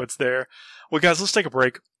see what's there. Well, guys, let's take a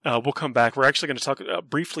break. We'll come back. We're actually going to talk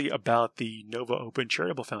briefly about the Nova Open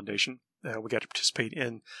Charitable Foundation. We got to participate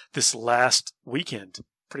in this last weekend.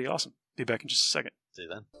 Pretty awesome. Be back in just a second. See you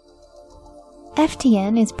then.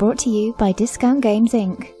 FTN is brought to you by Discount Games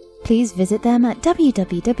Inc. Please visit them at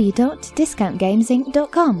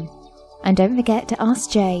www.discountgamesinc.com. And don't forget to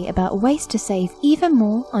ask Jay about ways to save even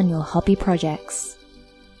more on your hobby projects.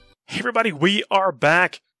 Hey everybody, we are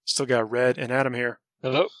back. Still got Red and Adam here.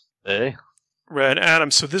 Hello. Hey. Red,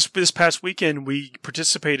 Adam. So this past weekend, we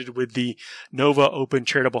participated with the Nova Open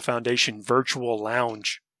Charitable Foundation Virtual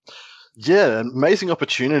Lounge. Yeah, an amazing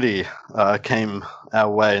opportunity came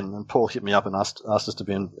our way, and Paul hit me up and asked us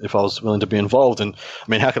to if I was willing to be involved. And I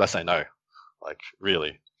mean, how could I say no? Like,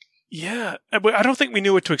 really? Yeah, I don't think we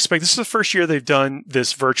knew what to expect. This is the first year they've done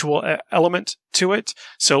this virtual element to it.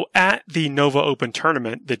 So at the Nova Open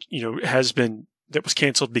tournament that that was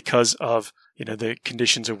canceled because of the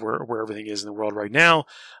conditions of where everything is in the world right now,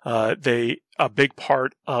 a big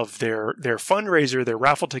part of their fundraiser, their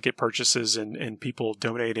raffle ticket purchases and people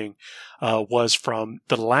donating was from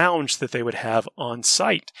the lounge that they would have on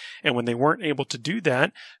site. And when they weren't able to do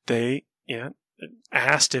that, they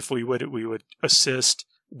asked if we would assist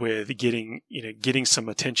with getting some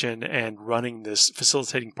attention and running this,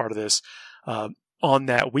 facilitating part of this on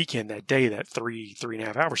that weekend, that day, that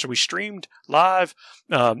 3.5 hours. So we streamed live.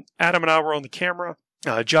 Adam and I were on the camera.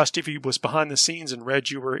 Josh Diffie was behind the scenes, and Red,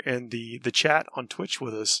 you were in the chat on Twitch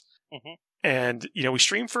with us. Mm-hmm. And, we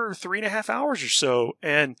streamed for 3.5 hours or so.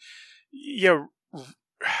 And, it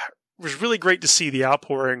was really great to see the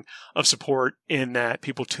outpouring of support in that,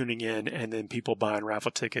 people tuning in and then people buying raffle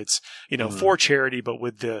tickets, for charity, but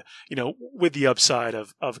with the upside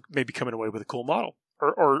of maybe coming away with a cool model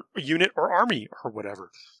or a unit or army or whatever.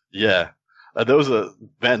 Yeah.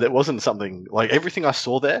 There wasn't something like everything I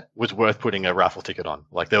saw there was worth putting a raffle ticket on.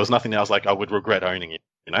 Like there was nothing else like I would regret owning it,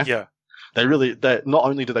 Yeah. They not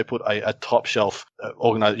only do they put a top shelf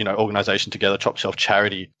organization together, top shelf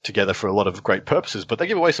charity together for a lot of great purposes, but they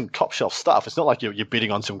give away some top shelf stuff. It's not like you're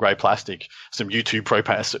bidding on some grey plastic, some eBay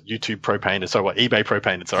propane,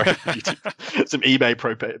 some eBay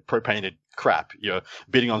propainted crap. You're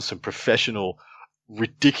bidding on some professional,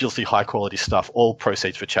 ridiculously high quality stuff. All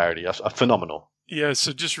proceeds for charity are phenomenal. Yeah,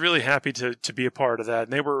 so just really happy to be a part of that.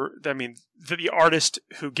 And they were, the artist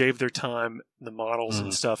who gave their time, the models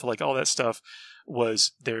and stuff, like all that stuff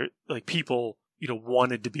was there, like people,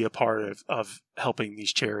 wanted to be a part of helping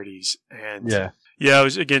these charities. And it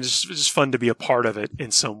was, again, just fun to be a part of it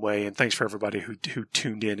in some way. And thanks for everybody who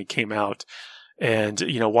tuned in and came out and,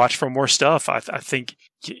 watch for more stuff. I think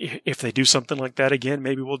if they do something like that again,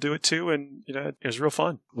 maybe we'll do it too. And, it was real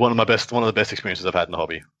fun. One of the best experiences I've had in the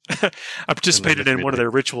hobby. I participated in one of their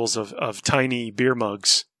rituals of tiny beer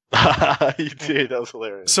mugs. You did. That was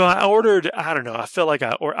hilarious. So I ordered, I don't know, I felt like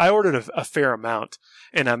I ordered a fair amount,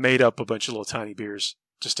 and I made up a bunch of little tiny beers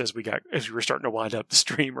just as we were starting to wind up the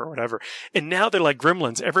stream or whatever. And now they're like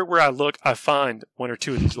gremlins. Everywhere I look, I find one or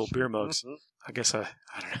two of these little beer mugs. I guess I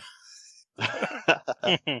don't know.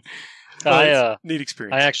 Neat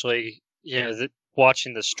experience. I actually,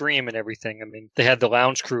 watching the stream and everything. I mean, they had the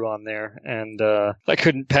lounge crew on there, and I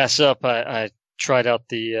couldn't pass up. I tried out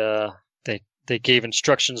they gave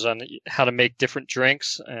instructions on how to make different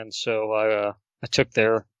drinks, and so I took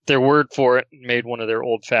their word for it and made one of their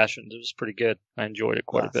old fashions. It was pretty good. I enjoyed it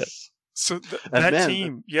quite a bit. So that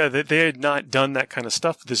team, they had not done that kind of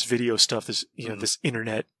stuff, this video stuff, this this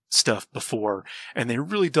internet stuff before, and they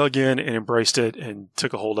really dug in and embraced it and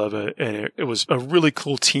took a hold of it, and it was a really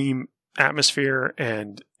cool team atmosphere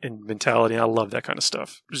and mentality. I love that kind of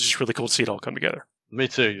stuff. It was just really cool to see it all come together. Me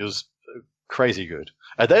too. It was crazy good.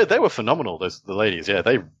 They were phenomenal. The ladies,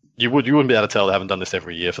 you wouldn't be able to tell they haven't done this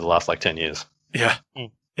every year for the last 10 years. Yeah,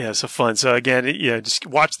 yeah, so fun. So again, just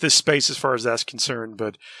watch this space as far as that's concerned,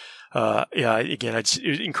 but. Again, it's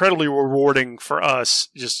incredibly rewarding for us,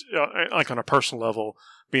 just like on a personal level,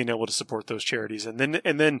 being able to support those charities, and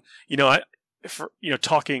then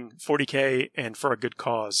talking 40K and for a good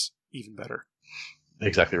cause, even better.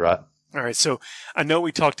 Exactly right. All right, so I know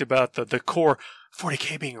we talked about the core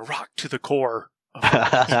 40K being rocked to the core,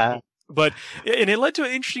 but it led to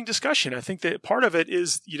an interesting discussion. I think that part of it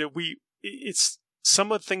is it's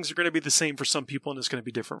some of the things are going to be the same for some people, and it's going to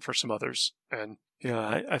be different for some others, and.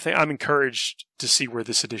 I think I'm encouraged to see where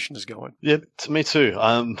this edition is going. Yeah, me too.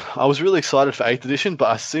 I was really excited for 8th edition,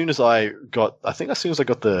 but as soon as I got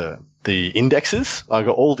the indexes, I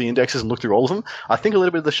got all the indexes and looked through all of them, I think a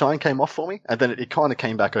little bit of the shine came off for me, and then it kind of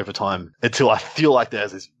came back over time until I feel like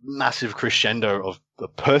there's this massive crescendo of a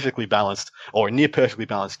perfectly balanced or near perfectly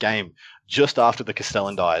balanced game just after the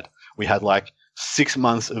Castellan died. We had 6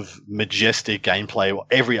 months of majestic gameplay where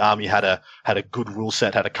every army had a good rule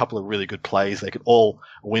set, had a couple of really good plays. They could all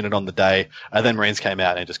win it on the day. And then Marines came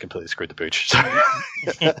out and just completely screwed the pooch. So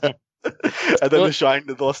and then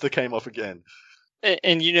the luster came off again.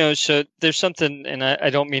 And so there's something, and I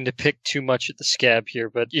don't mean to pick too much at the scab here,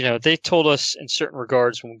 but, they told us in certain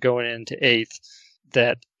regards when going into 8th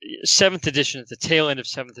that 7th edition, at the tail end of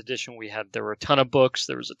 7th edition, there were a ton of books,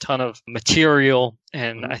 there was a ton of material,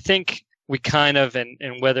 and I think we kind of, and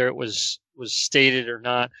whether it was stated or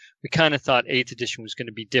not, we kind of thought 8th edition was going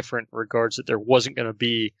to be different in regards that there wasn't going to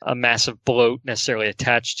be a massive bloat necessarily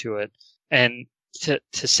attached to it. And to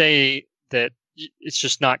say that it's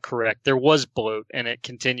just not correct. There was bloat, and it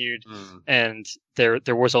continued, and there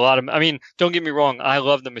was a lot of, don't get me wrong, I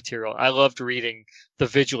loved the material. I loved reading the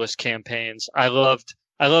Vigilus campaigns. I loved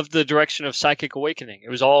the direction of Psychic Awakening. It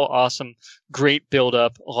was all awesome, great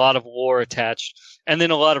build-up, a lot of lore attached, and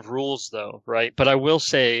then a lot of rules, though, right? But I will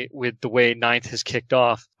say, with the way 9th has kicked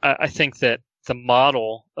off, I think that the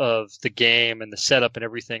model of the game and the setup and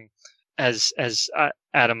everything,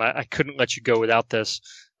 Adam, I couldn't let you go without this.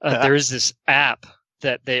 There is this app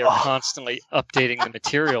that they are constantly updating the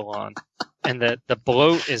material on, and that the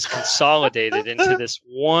bloat is consolidated into this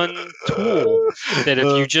one tool that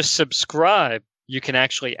if you just subscribe, you can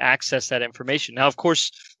actually access that information. Now, of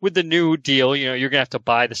course, with the new deal, you're going to have to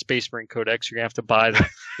buy the Space Marine Codex. You're going to have to buy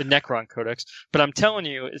the Necron Codex. But I'm telling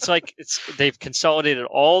you, they've consolidated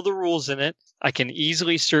all the rules in it. I can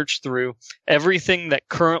easily search through. Everything that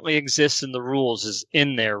currently exists in the rules is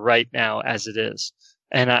in there right now as it is.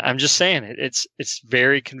 And I'm just saying it's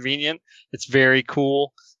very convenient. It's very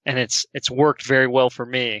cool. And it's worked very well for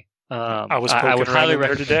me. I would highly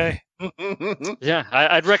recommend it today. Yeah,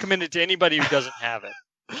 I'd recommend it to anybody who doesn't have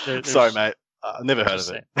it. Sorry, mate. I've never heard of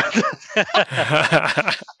it.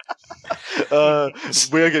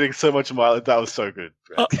 We are getting so much mileage. That was so good.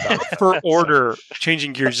 For order,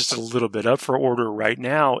 changing gears just a little bit, up for order right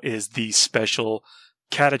now is the special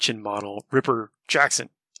Catachin model, Ripper Jackson.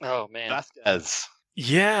 Oh, man. Vasquez.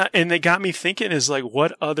 Yeah, and they got me thinking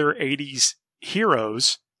what other 80s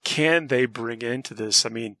heroes can they bring into this?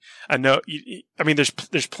 I know.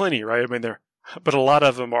 There's plenty, right? But a lot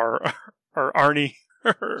of them are Arnie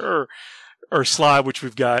or Sly, which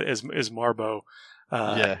we've got as Marbo,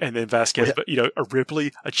 and then Vasquez. But a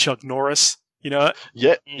Ripley, a Chuck Norris. Yeah.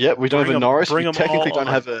 We don't have a Norris. We technically don't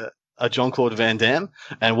have a Jean-Claude Van Damme.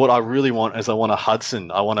 And what I really want is I want a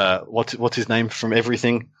Hudson. I want a what's his name from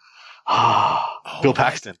everything? Bill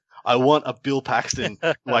Paxton. I want a Bill Paxton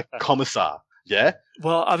commissar. Yeah.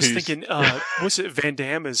 Well, I was thinking, was it Van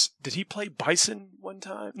Damme? Did he play Bison one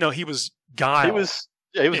time? No, he was Guile. He was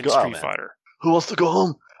in Guile, Street man. Fighter. Who wants to go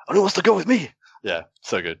home? And who wants to go with me? Yeah,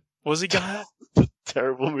 so good. Was he Guile?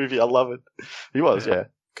 Terrible movie. I love it. He was, yeah.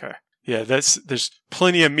 Okay. Yeah, there's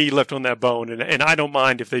plenty of meat left on that bone, and I don't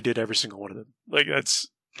mind if they did every single one of them. That's.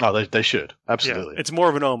 Oh, they should. Absolutely. Yeah, it's more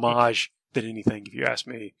of an homage than anything, if you ask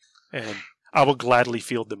me, and I will gladly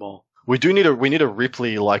field them all. We need a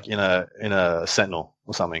Ripley in a Sentinel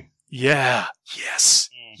or something. Yeah. Yes.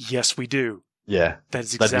 Yes, we do. Yeah. That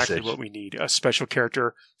is That'd be exactly sick. what we need. A special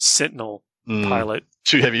character, Sentinel, Mm. pilot.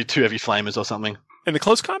 Two heavy flamers or something. And the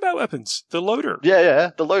close combat weapons, the loader.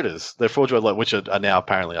 Yeah. The loaders. They're fraudulent loaders, which are now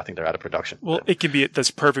apparently, I think they're out of production. Well, it can be this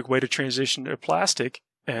perfect way to transition to plastic.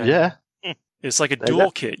 And yeah. it's like a There you dual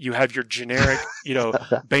go. kit. You have your generic,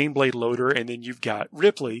 Baneblade loader, and then you've got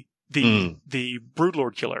Ripley, the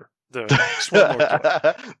Broodlord killer, the Swarm Lord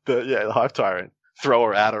killer. The Hive Tyrant.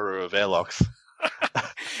 Thrower, outer of airlocks.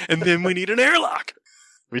 And then we need an airlock.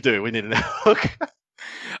 We do. We need an airlock.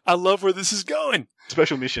 I love where this is going.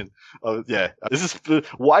 Special mission. Oh, yeah. This is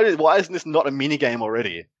why isn't this not a mini game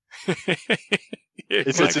already?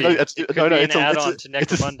 It's an add-on to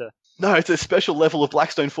Necromunda. It's a special level of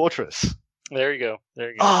Blackstone Fortress. There you go.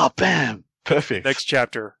 Oh, bam! Perfect. Next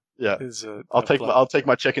chapter. Yeah. Is I'll take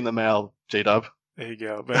my check in the mail, G-Dub. There you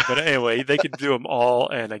go. But anyway, they could do them all,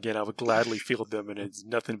 and again, I would gladly field them, and it's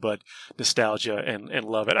nothing but nostalgia and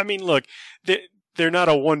love it. I mean, look, they're not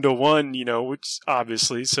a 1-to-1, which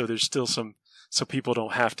obviously, so there's still so people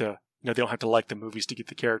don't have to, they don't have to like the movies to get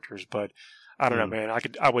the characters, but I don't know, man.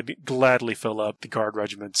 I would gladly fill up the guard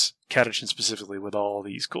regiments, Catachin specifically, with all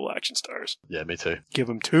these cool action stars. Yeah, me too. Give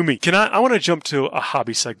them to me. I want to jump to a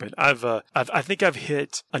hobby segment. I think I've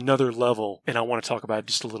hit another level, and I want to talk about it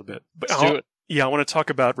just a little bit. Let's do it. Yeah, I want to talk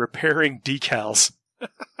about repairing decals.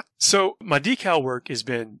 So my decal work it's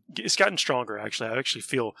gotten stronger, actually. I actually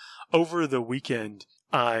feel over the weekend,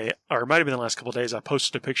 or it might have been the last couple of days, I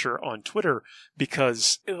posted a picture on Twitter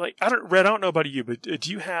because, I don't know about you, but do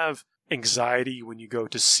you have anxiety when you go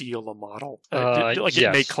to seal a model? Yes.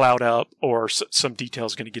 It may cloud up or some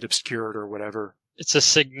detail's going to get obscured or whatever. It's a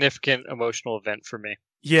significant emotional event for me.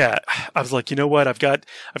 Yeah, I was like, you know what? I've got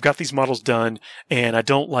these models done, and I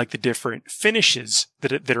don't like the different finishes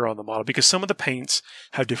that are on the model because some of the paints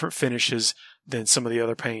have different finishes than some of the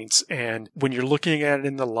other paints, and when you're looking at it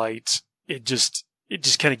in the light, it just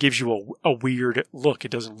kind of gives you a weird look.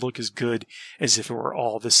 It doesn't look as good as if it were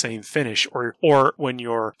all the same finish, or when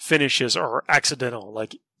your finishes are accidental.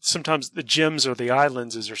 Like sometimes the gems or the eye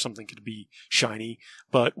lenses or something could be shiny,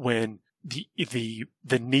 but when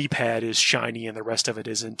the knee pad is shiny and the rest of it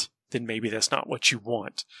isn't, then maybe that's not what you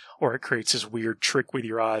want. Or it creates this weird trick with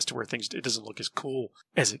your eyes to where it doesn't look as cool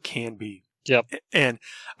as it can be. Yep. And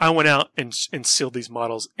I went out and sealed these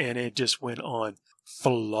models, and it just went on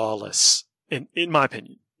flawless, in my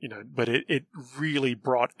opinion. But it really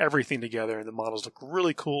brought everything together, and the models look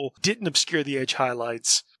really cool. Didn't obscure the edge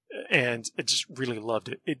highlights, and I just really loved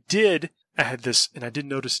it. It did. I had this, and I didn't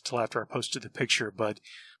notice it until after I posted the picture, but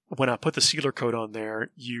when I put the sealer coat on there,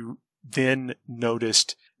 you then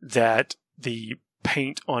noticed that the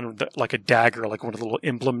paint on like a dagger, like one of the little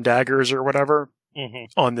emblem daggers or whatever,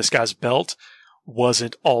 on this guy's belt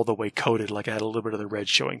wasn't all the way coated. Like I had a little bit of the red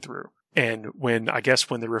showing through. And when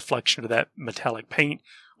the reflection of that metallic paint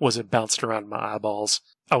wasn't bouncing around my eyeballs,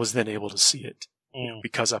 I was then able to see it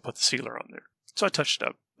because I put the sealer on there. So I touched it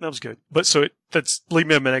up. That was good. But that's lead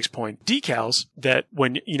me to my next point. Decals that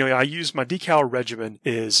when, I use my decal regimen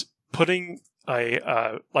is putting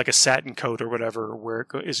a satin coat or whatever where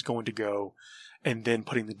it is going to go, and then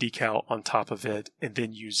putting the decal on top of it, and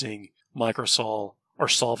then using microsol or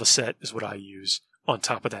Solvaset is what I use on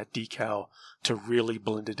top of that decal to really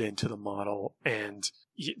blend it into the model, and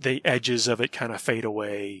the edges of it kind of fade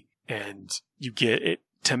away, and you get it.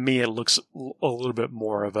 To me, it looks a little bit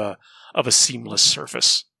more of a seamless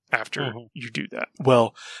surface after you do that.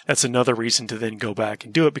 Well, that's another reason to then go back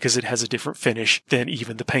and do it because it has a different finish than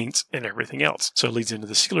even the paints and everything else. So it leads into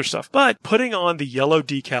the sealer stuff. But putting on the yellow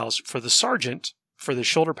decals for the sergeant, for the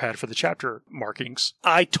shoulder pad, for the chapter markings,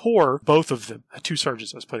 I tore both of them. Two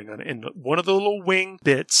sergeants I was putting on it, and one of the little wing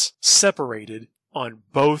bits separated on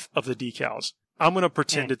both of the decals. I'm going to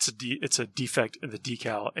pretend it's a defect in the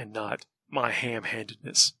decal and not my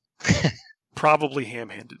ham-handedness. Probably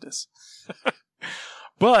ham-handedness.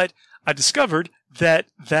 But I discovered that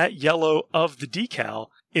yellow of the decal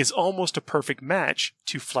is almost a perfect match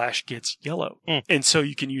to Flash Gets Yellow. And so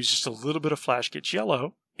you can use just a little bit of Flash Gets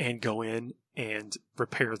Yellow and go in and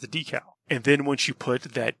repair the decal. And then once you put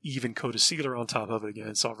that even coat of sealer on top of it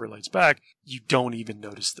again, so it relates back, you don't even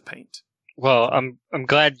notice the paint. Well, I'm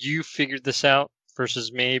glad you figured this out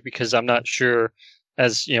versus me, because I'm not sure.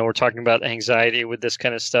 As we're talking about anxiety with this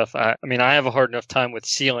kind of stuff. I mean, I have a hard enough time with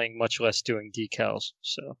sealing, much less doing decals.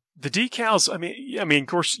 So the decals, I mean, of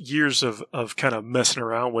course, years of kind of messing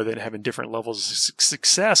around with it, and having different levels of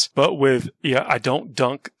success. But I don't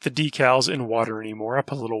dunk the decals in water anymore. I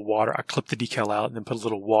put a little water. I clip the decal out and then put a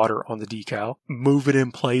little water on the decal, move it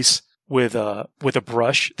in place with a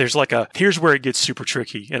brush. There's like here's where it gets super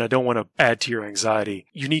tricky, and I don't want to add to your anxiety.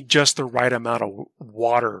 You need just the right amount of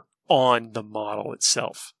water on the model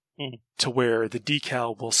itself to where the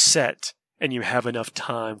decal will set and you have enough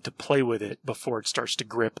time to play with it before it starts to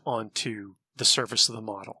grip onto the surface of the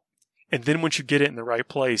model. And then once you get it in the right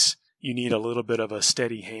place, you need a little bit of a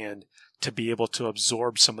steady hand to be able to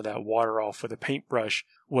absorb some of that water off with a paintbrush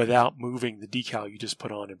without moving the decal you just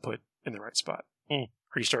put on and put in the right spot. Are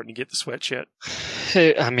you starting to get the sweat yet?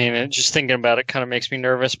 I mean, just thinking about it kind of makes me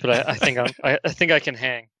nervous, but I think I think I can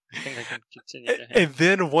hang. I think I can continue to hang. And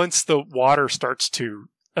then once the water starts to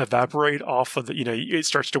evaporate off of it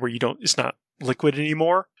starts to where it's not liquid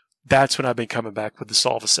anymore. That's when I've been coming back with the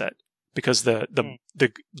Solvaset, because the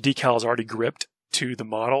decal is already gripped to the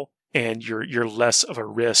model, and you're less of a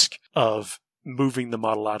risk of moving the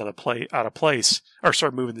model moving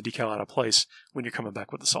the decal out of place when you're coming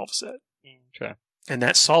back with the Solvaset. Okay. And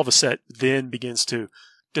that Solvaset then begins to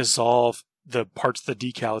dissolve the parts of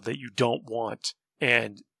the decal that you don't want,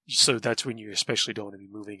 and so that's when you especially don't want to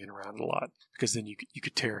be moving it around a lot, because then you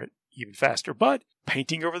could tear it even faster. But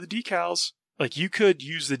painting over the decals, like you could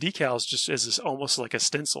use the decals just as almost like a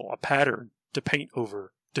stencil, a pattern to paint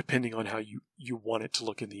over, depending on how you want it to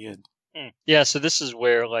look in the end. Yeah, so this is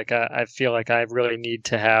where I feel like I really need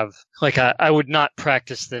to have I would not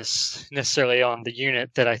practice this necessarily on the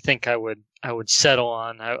unit that I think I would settle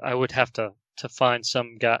on. I would have to find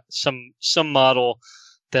some model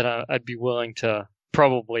that I'd be willing to,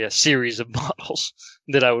 probably a series of models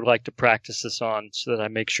that I would like to practice this on, so that I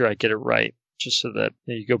make sure I get it right, just so that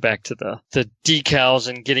you go back to the decals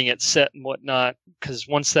and getting it set and whatnot. Because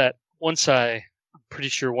once I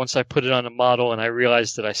put it on a model and I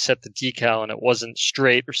realized that I set the decal and it wasn't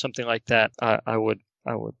straight or something like that, I would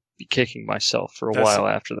be kicking myself for a while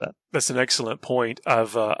after that. That's an excellent point.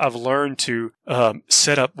 I've learned to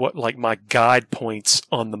set up what my guide points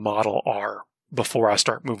on the model are before I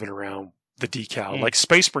start moving around the decal. Like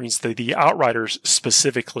Space Marines, the Outriders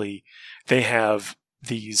specifically, they have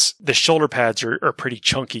the shoulder pads are pretty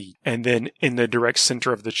chunky, and then in the direct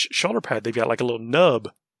center of the shoulder pad, they've got like a little nub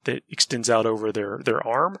that extends out over their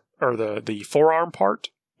arm, or the forearm part.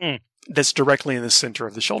 That's directly in the center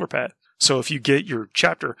of the shoulder pad. So if you get your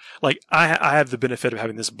chapter, I have the benefit of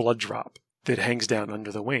having this blood drop that hangs down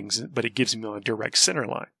under the wings, but it gives me a direct center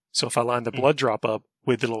line. So if I line the blood drop up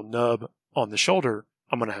with the little nub on the shoulder,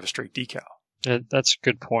 I'm going to have a straight decal. That's a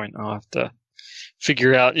good point. I'll have to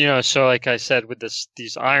figure out, so like I said, with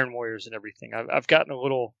these Iron Warriors and everything, I've gotten a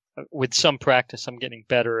little, with some practice, I'm getting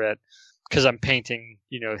better at, because I'm painting,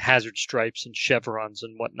 hazard stripes and chevrons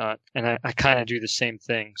and whatnot. And I kind of do the same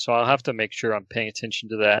thing. So I'll have to make sure I'm paying attention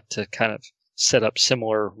to that to kind of set up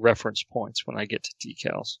similar reference points when I get to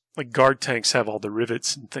decals. Like guard tanks have all the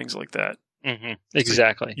rivets and things like that. Mm-hmm.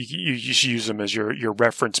 Exactly. So you just use them as your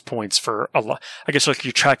reference points for a lot. I guess like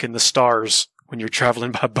you're tracking the stars when you're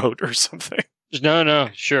traveling by boat or something. No,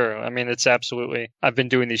 sure. I mean, it's absolutely. I've been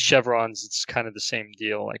doing these chevrons. It's kind of the same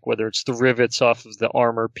deal, like whether it's the rivets off of the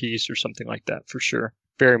armor piece or something like that, for sure.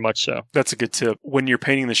 Very much so. That's a good tip. When you're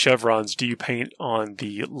painting the chevrons, do you paint on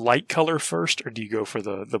the light color first, or do you go for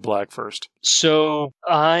the black first? So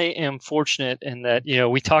I am fortunate in that,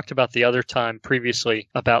 we talked about the other time previously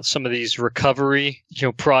about some of these recovery,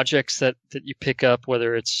 projects that you pick up,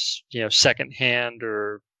 whether it's, secondhand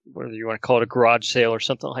or whether you want to call it a garage sale or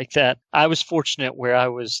something like that. I was fortunate where I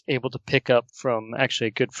was able to pick up from actually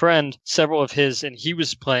a good friend several of his, and he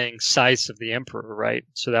was playing Scythes of the Emperor, right?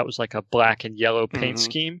 So that was like a black and yellow paint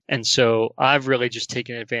scheme. And so I've really just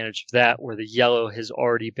taken advantage of that, where the yellow has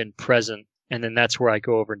already been present. And then that's where I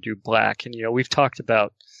go over and do black. And, we've talked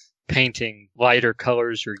about painting lighter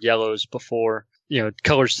colors or yellows before,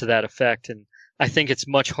 colors to that effect. And I think it's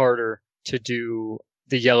much harder to do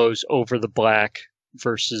the yellows over the black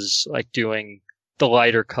versus like doing the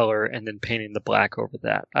lighter color and then painting the black over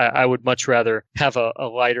that. I would much rather have a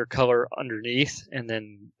lighter color underneath, and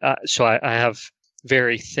then so I have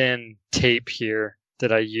very thin tape here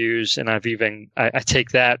that I use, and I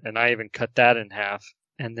take that and I even cut that in half,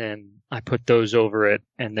 and then I put those over it,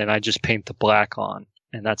 and then I just paint the black on,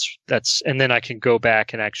 and that's and then I can go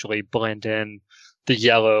back and actually blend in the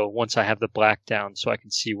yellow once I have the black down, so I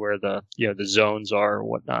can see where the the zones are or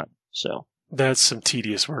whatnot. So. That's some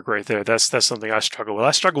tedious work right there. That's something I struggle with.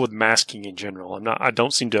 I struggle with masking in general.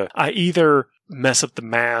 I either mess up the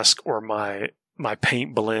mask, or my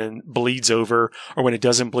paint bleeds over, or when it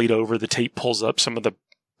doesn't bleed over, the tape pulls up some of the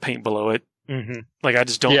paint below it. Mm-hmm. Like I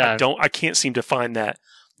just don't, I can't seem to find that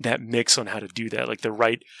mix on how to do that, like the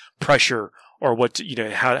right pressure, or what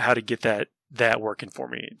to, how to get that working for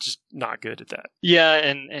me. Just not good at that. Yeah.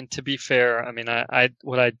 And to be fair, I mean,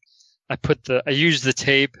 I use the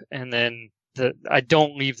tape, and then I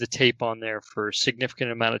don't leave the tape on there for a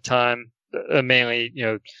significant amount of time. Mainly,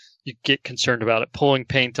 you get concerned about it pulling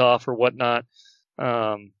paint off or whatnot.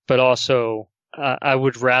 But also, I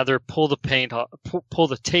would rather pull the paint off, pull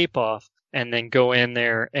the tape off, and then go in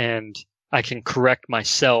there and I can correct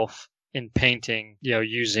myself in painting,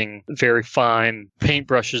 using very fine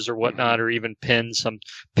paintbrushes or whatnot, or even pins.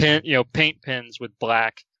 Paint pens with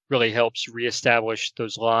black really helps reestablish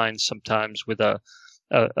those lines sometimes with I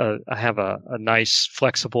have a nice,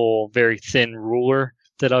 flexible, very thin ruler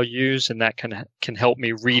that I'll use, and that can help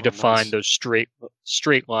me redefine those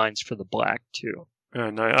straight lines for the black too.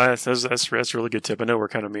 Nice. That's a really good tip. I know we're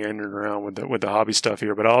kind of meandering around with the hobby stuff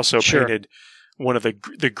here, but I also painted one of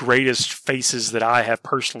the greatest faces that I have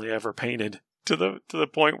personally ever painted, to the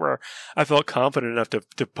point where I felt confident enough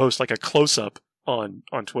to post like a close up on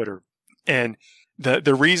Twitter. And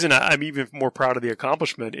the reason I'm even more proud of the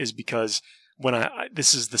accomplishment is because when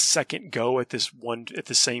this is the second go at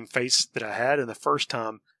the same face that I had, and the first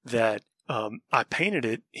time that I painted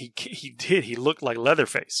it, he looked like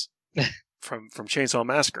Leatherface from Chainsaw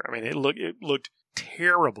Massacre. I mean, it looked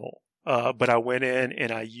terrible. But I went in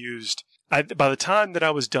and I used. By the time that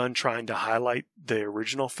I was done trying to highlight the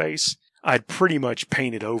original face, I'd pretty much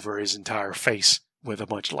painted over his entire face with a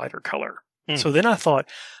much lighter color. So then I thought,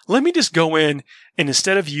 let me just go in, and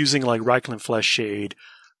instead of using like Reikland Flesh Shade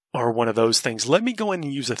or one of those things, let me go in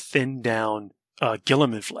and use a thinned down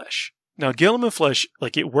Gilliman Flesh. Now, Gilliman Flesh,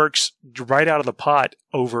 like, it works right out of the pot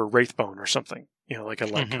over Wraithbone or something, like a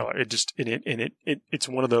light color. It's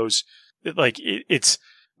one of those, it's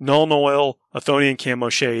Nuln Oil, Athonian Camo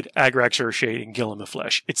Shade, Agrax Ur Shade, and Gilliman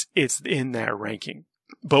Flesh. It's in that ranking.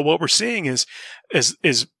 But what we're seeing is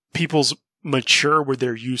people's mature with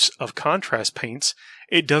their use of contrast paints.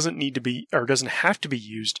 It doesn't need to be, or doesn't have to be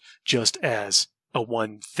used just as a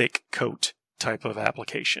one thick coat type of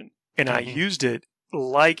application. And I used it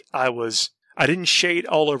like I didn't shade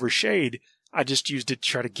all over shade. I just used it to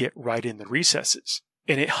try to get right in the recesses.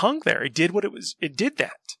 And it hung there. It did it did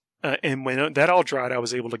that. And when that all dried, I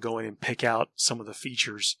was able to go in and pick out some of the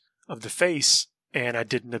features of the face, and I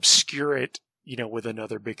didn't obscure it, with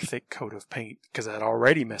another big thick coat of paint, because I had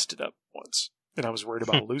already messed it up once, and I was worried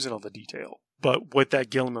about losing all the detail. But what that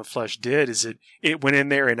Gilliman Flesh did is it went in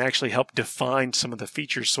there and actually helped define some of the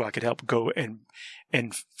features, so I could help go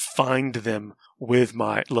and find them with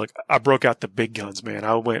look, I broke out the big guns, man.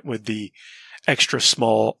 I went with the extra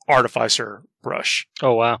small Artificer brush.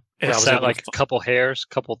 Oh, wow. And Is that like a couple hairs,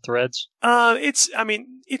 couple threads?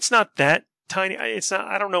 It's not that tiny.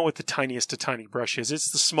 I don't know what the tiniest to tiny brush is.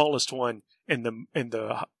 It's the smallest one and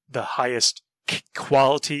the highest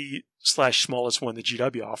quality / smallest one that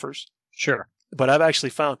GW offers. Sure. But I've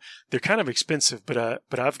actually found they're kind of expensive, but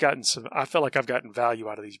I feel like I've gotten value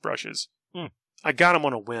out of these brushes. I got them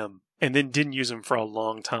on a whim and then didn't use them for a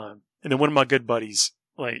long time. And then one of my good buddies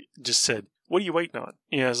just said, "What are you waiting on?"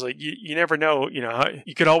 I was like, you never know,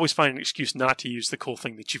 you could always find an excuse not to use the cool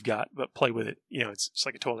thing that you've got, but play with it. It's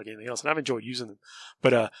like a toy like anything else. And I've enjoyed using them,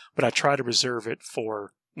 but I try to reserve it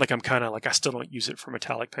for, I'm kind of I still don't use it for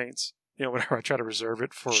metallic paints. Whenever I try to reserve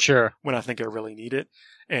it for when I think I really need it.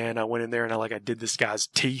 And I went in there and I did this guy's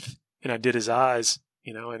teeth and I did his eyes,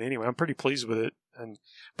 and anyway, I'm pretty pleased with it.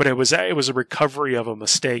 But it was a recovery of a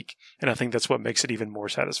mistake. And I think that's what makes it even more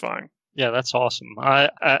satisfying. Yeah, that's awesome.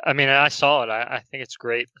 I mean, I saw it. I think it's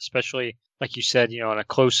great, especially like you said, on a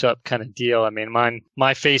close-up kind of deal. I mean,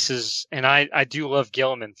 my faces, and I do love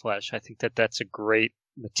Gilliman Flesh. I think that's a great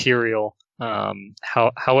material.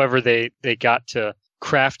 However they got to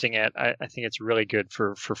crafting it, I think it's really good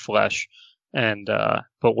for flesh. And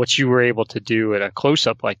but what you were able to do at a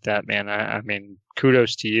close-up like that, man, I mean,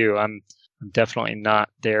 kudos to you. I'm definitely not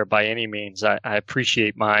there by any means. I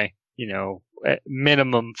appreciate my,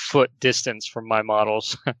 minimum foot distance from my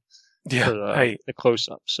models. The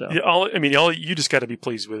close-up. So you just got to be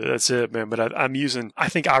pleased with it. That's it, man. But I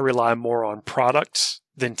think I rely more on products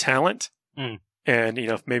than talent.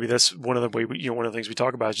 And maybe that's one of the one of the things we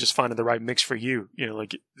talk about is just finding the right mix for you.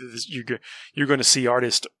 You're going to see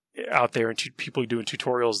artists out there and people doing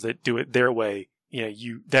tutorials that do it their way.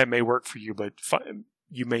 That may work for you, but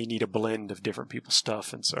you may need a blend of different people's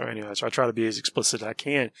stuff. And so anyway, I try to be as explicit as I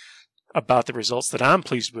can about the results that I'm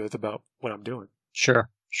pleased with about what I'm doing. Sure.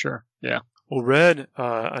 Yeah. Well, Red,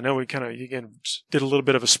 I know we again did a little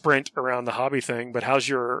bit of a sprint around the hobby thing, but how's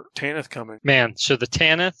your Tanith coming? Man, so the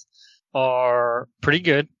Tanith are pretty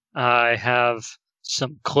good. I have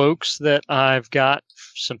some cloaks that I've got,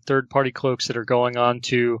 some third-party cloaks that are going on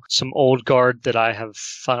to some old guard that I have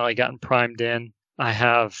finally gotten primed in. I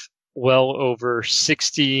have well over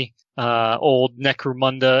 60 old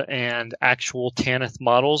Necromunda and actual Tanith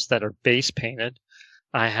models that are base painted.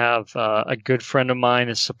 I have a good friend of mine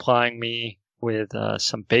is supplying me with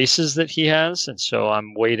some bases that he has, and so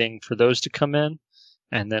I'm waiting for those to come in,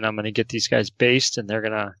 and then I'm going to get these guys based, and they're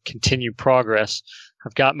going to continue progress.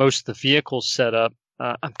 I've got most of the vehicles set up.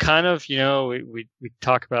 I'm kind of, we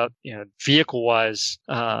talk about, vehicle-wise,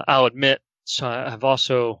 I'll admit, so I've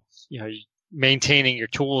also, maintaining your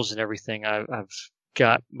tools and everything. I've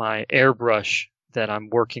got my airbrush that I'm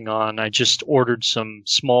working on. I just ordered some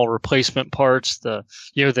small replacement parts. The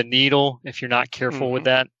needle, if you're not careful with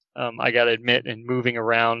that, I got to admit, in moving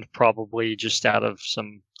around, probably just out of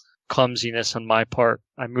some clumsiness on my part,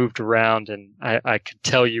 I moved around, and I could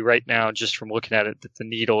tell you right now, just from looking at it, that the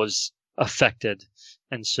needle is affected.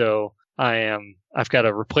 And so I've got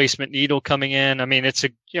a replacement needle coming in. I mean,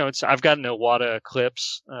 I've got an Iwata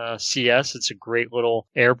Eclipse, CS. It's a great little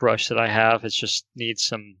airbrush that I have. It just needs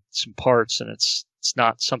some parts, and it's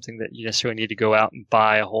not something that you necessarily need to go out and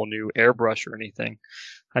buy a whole new airbrush or anything.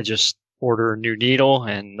 I just order a new needle,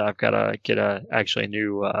 and I've got to get a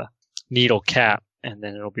new needle cap, and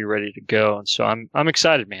then it'll be ready to go. And so I'm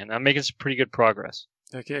excited, man. I'm making some pretty good progress.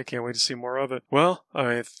 Okay, I can't wait to see more of it. Well,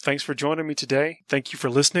 thanks for joining me today. Thank you for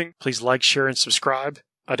listening. Please like, share, and subscribe.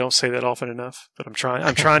 I don't say that often enough, but I'm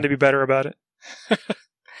trying to be better about it.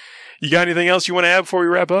 You got anything else you want to add before we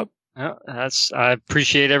wrap up? I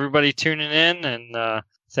appreciate everybody tuning in, and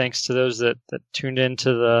thanks to those that tuned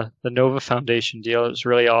into the Nova Foundation deal. It was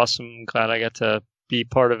really awesome. I'm glad I got to be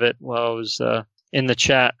part of it while I was in the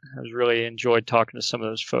chat. I really enjoyed talking to some of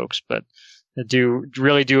those folks, but I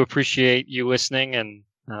really do appreciate you listening, and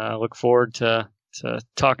I look forward to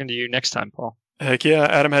talking to you next time, Paul. Heck yeah.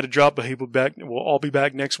 Adam had to drop, but he'll be back. We'll all be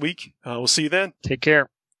back next week. We'll see you then. Take care.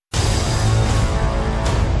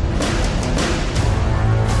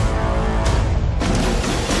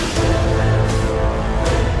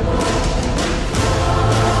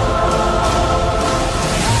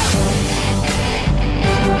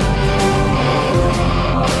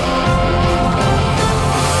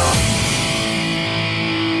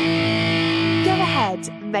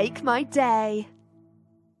 Make my day.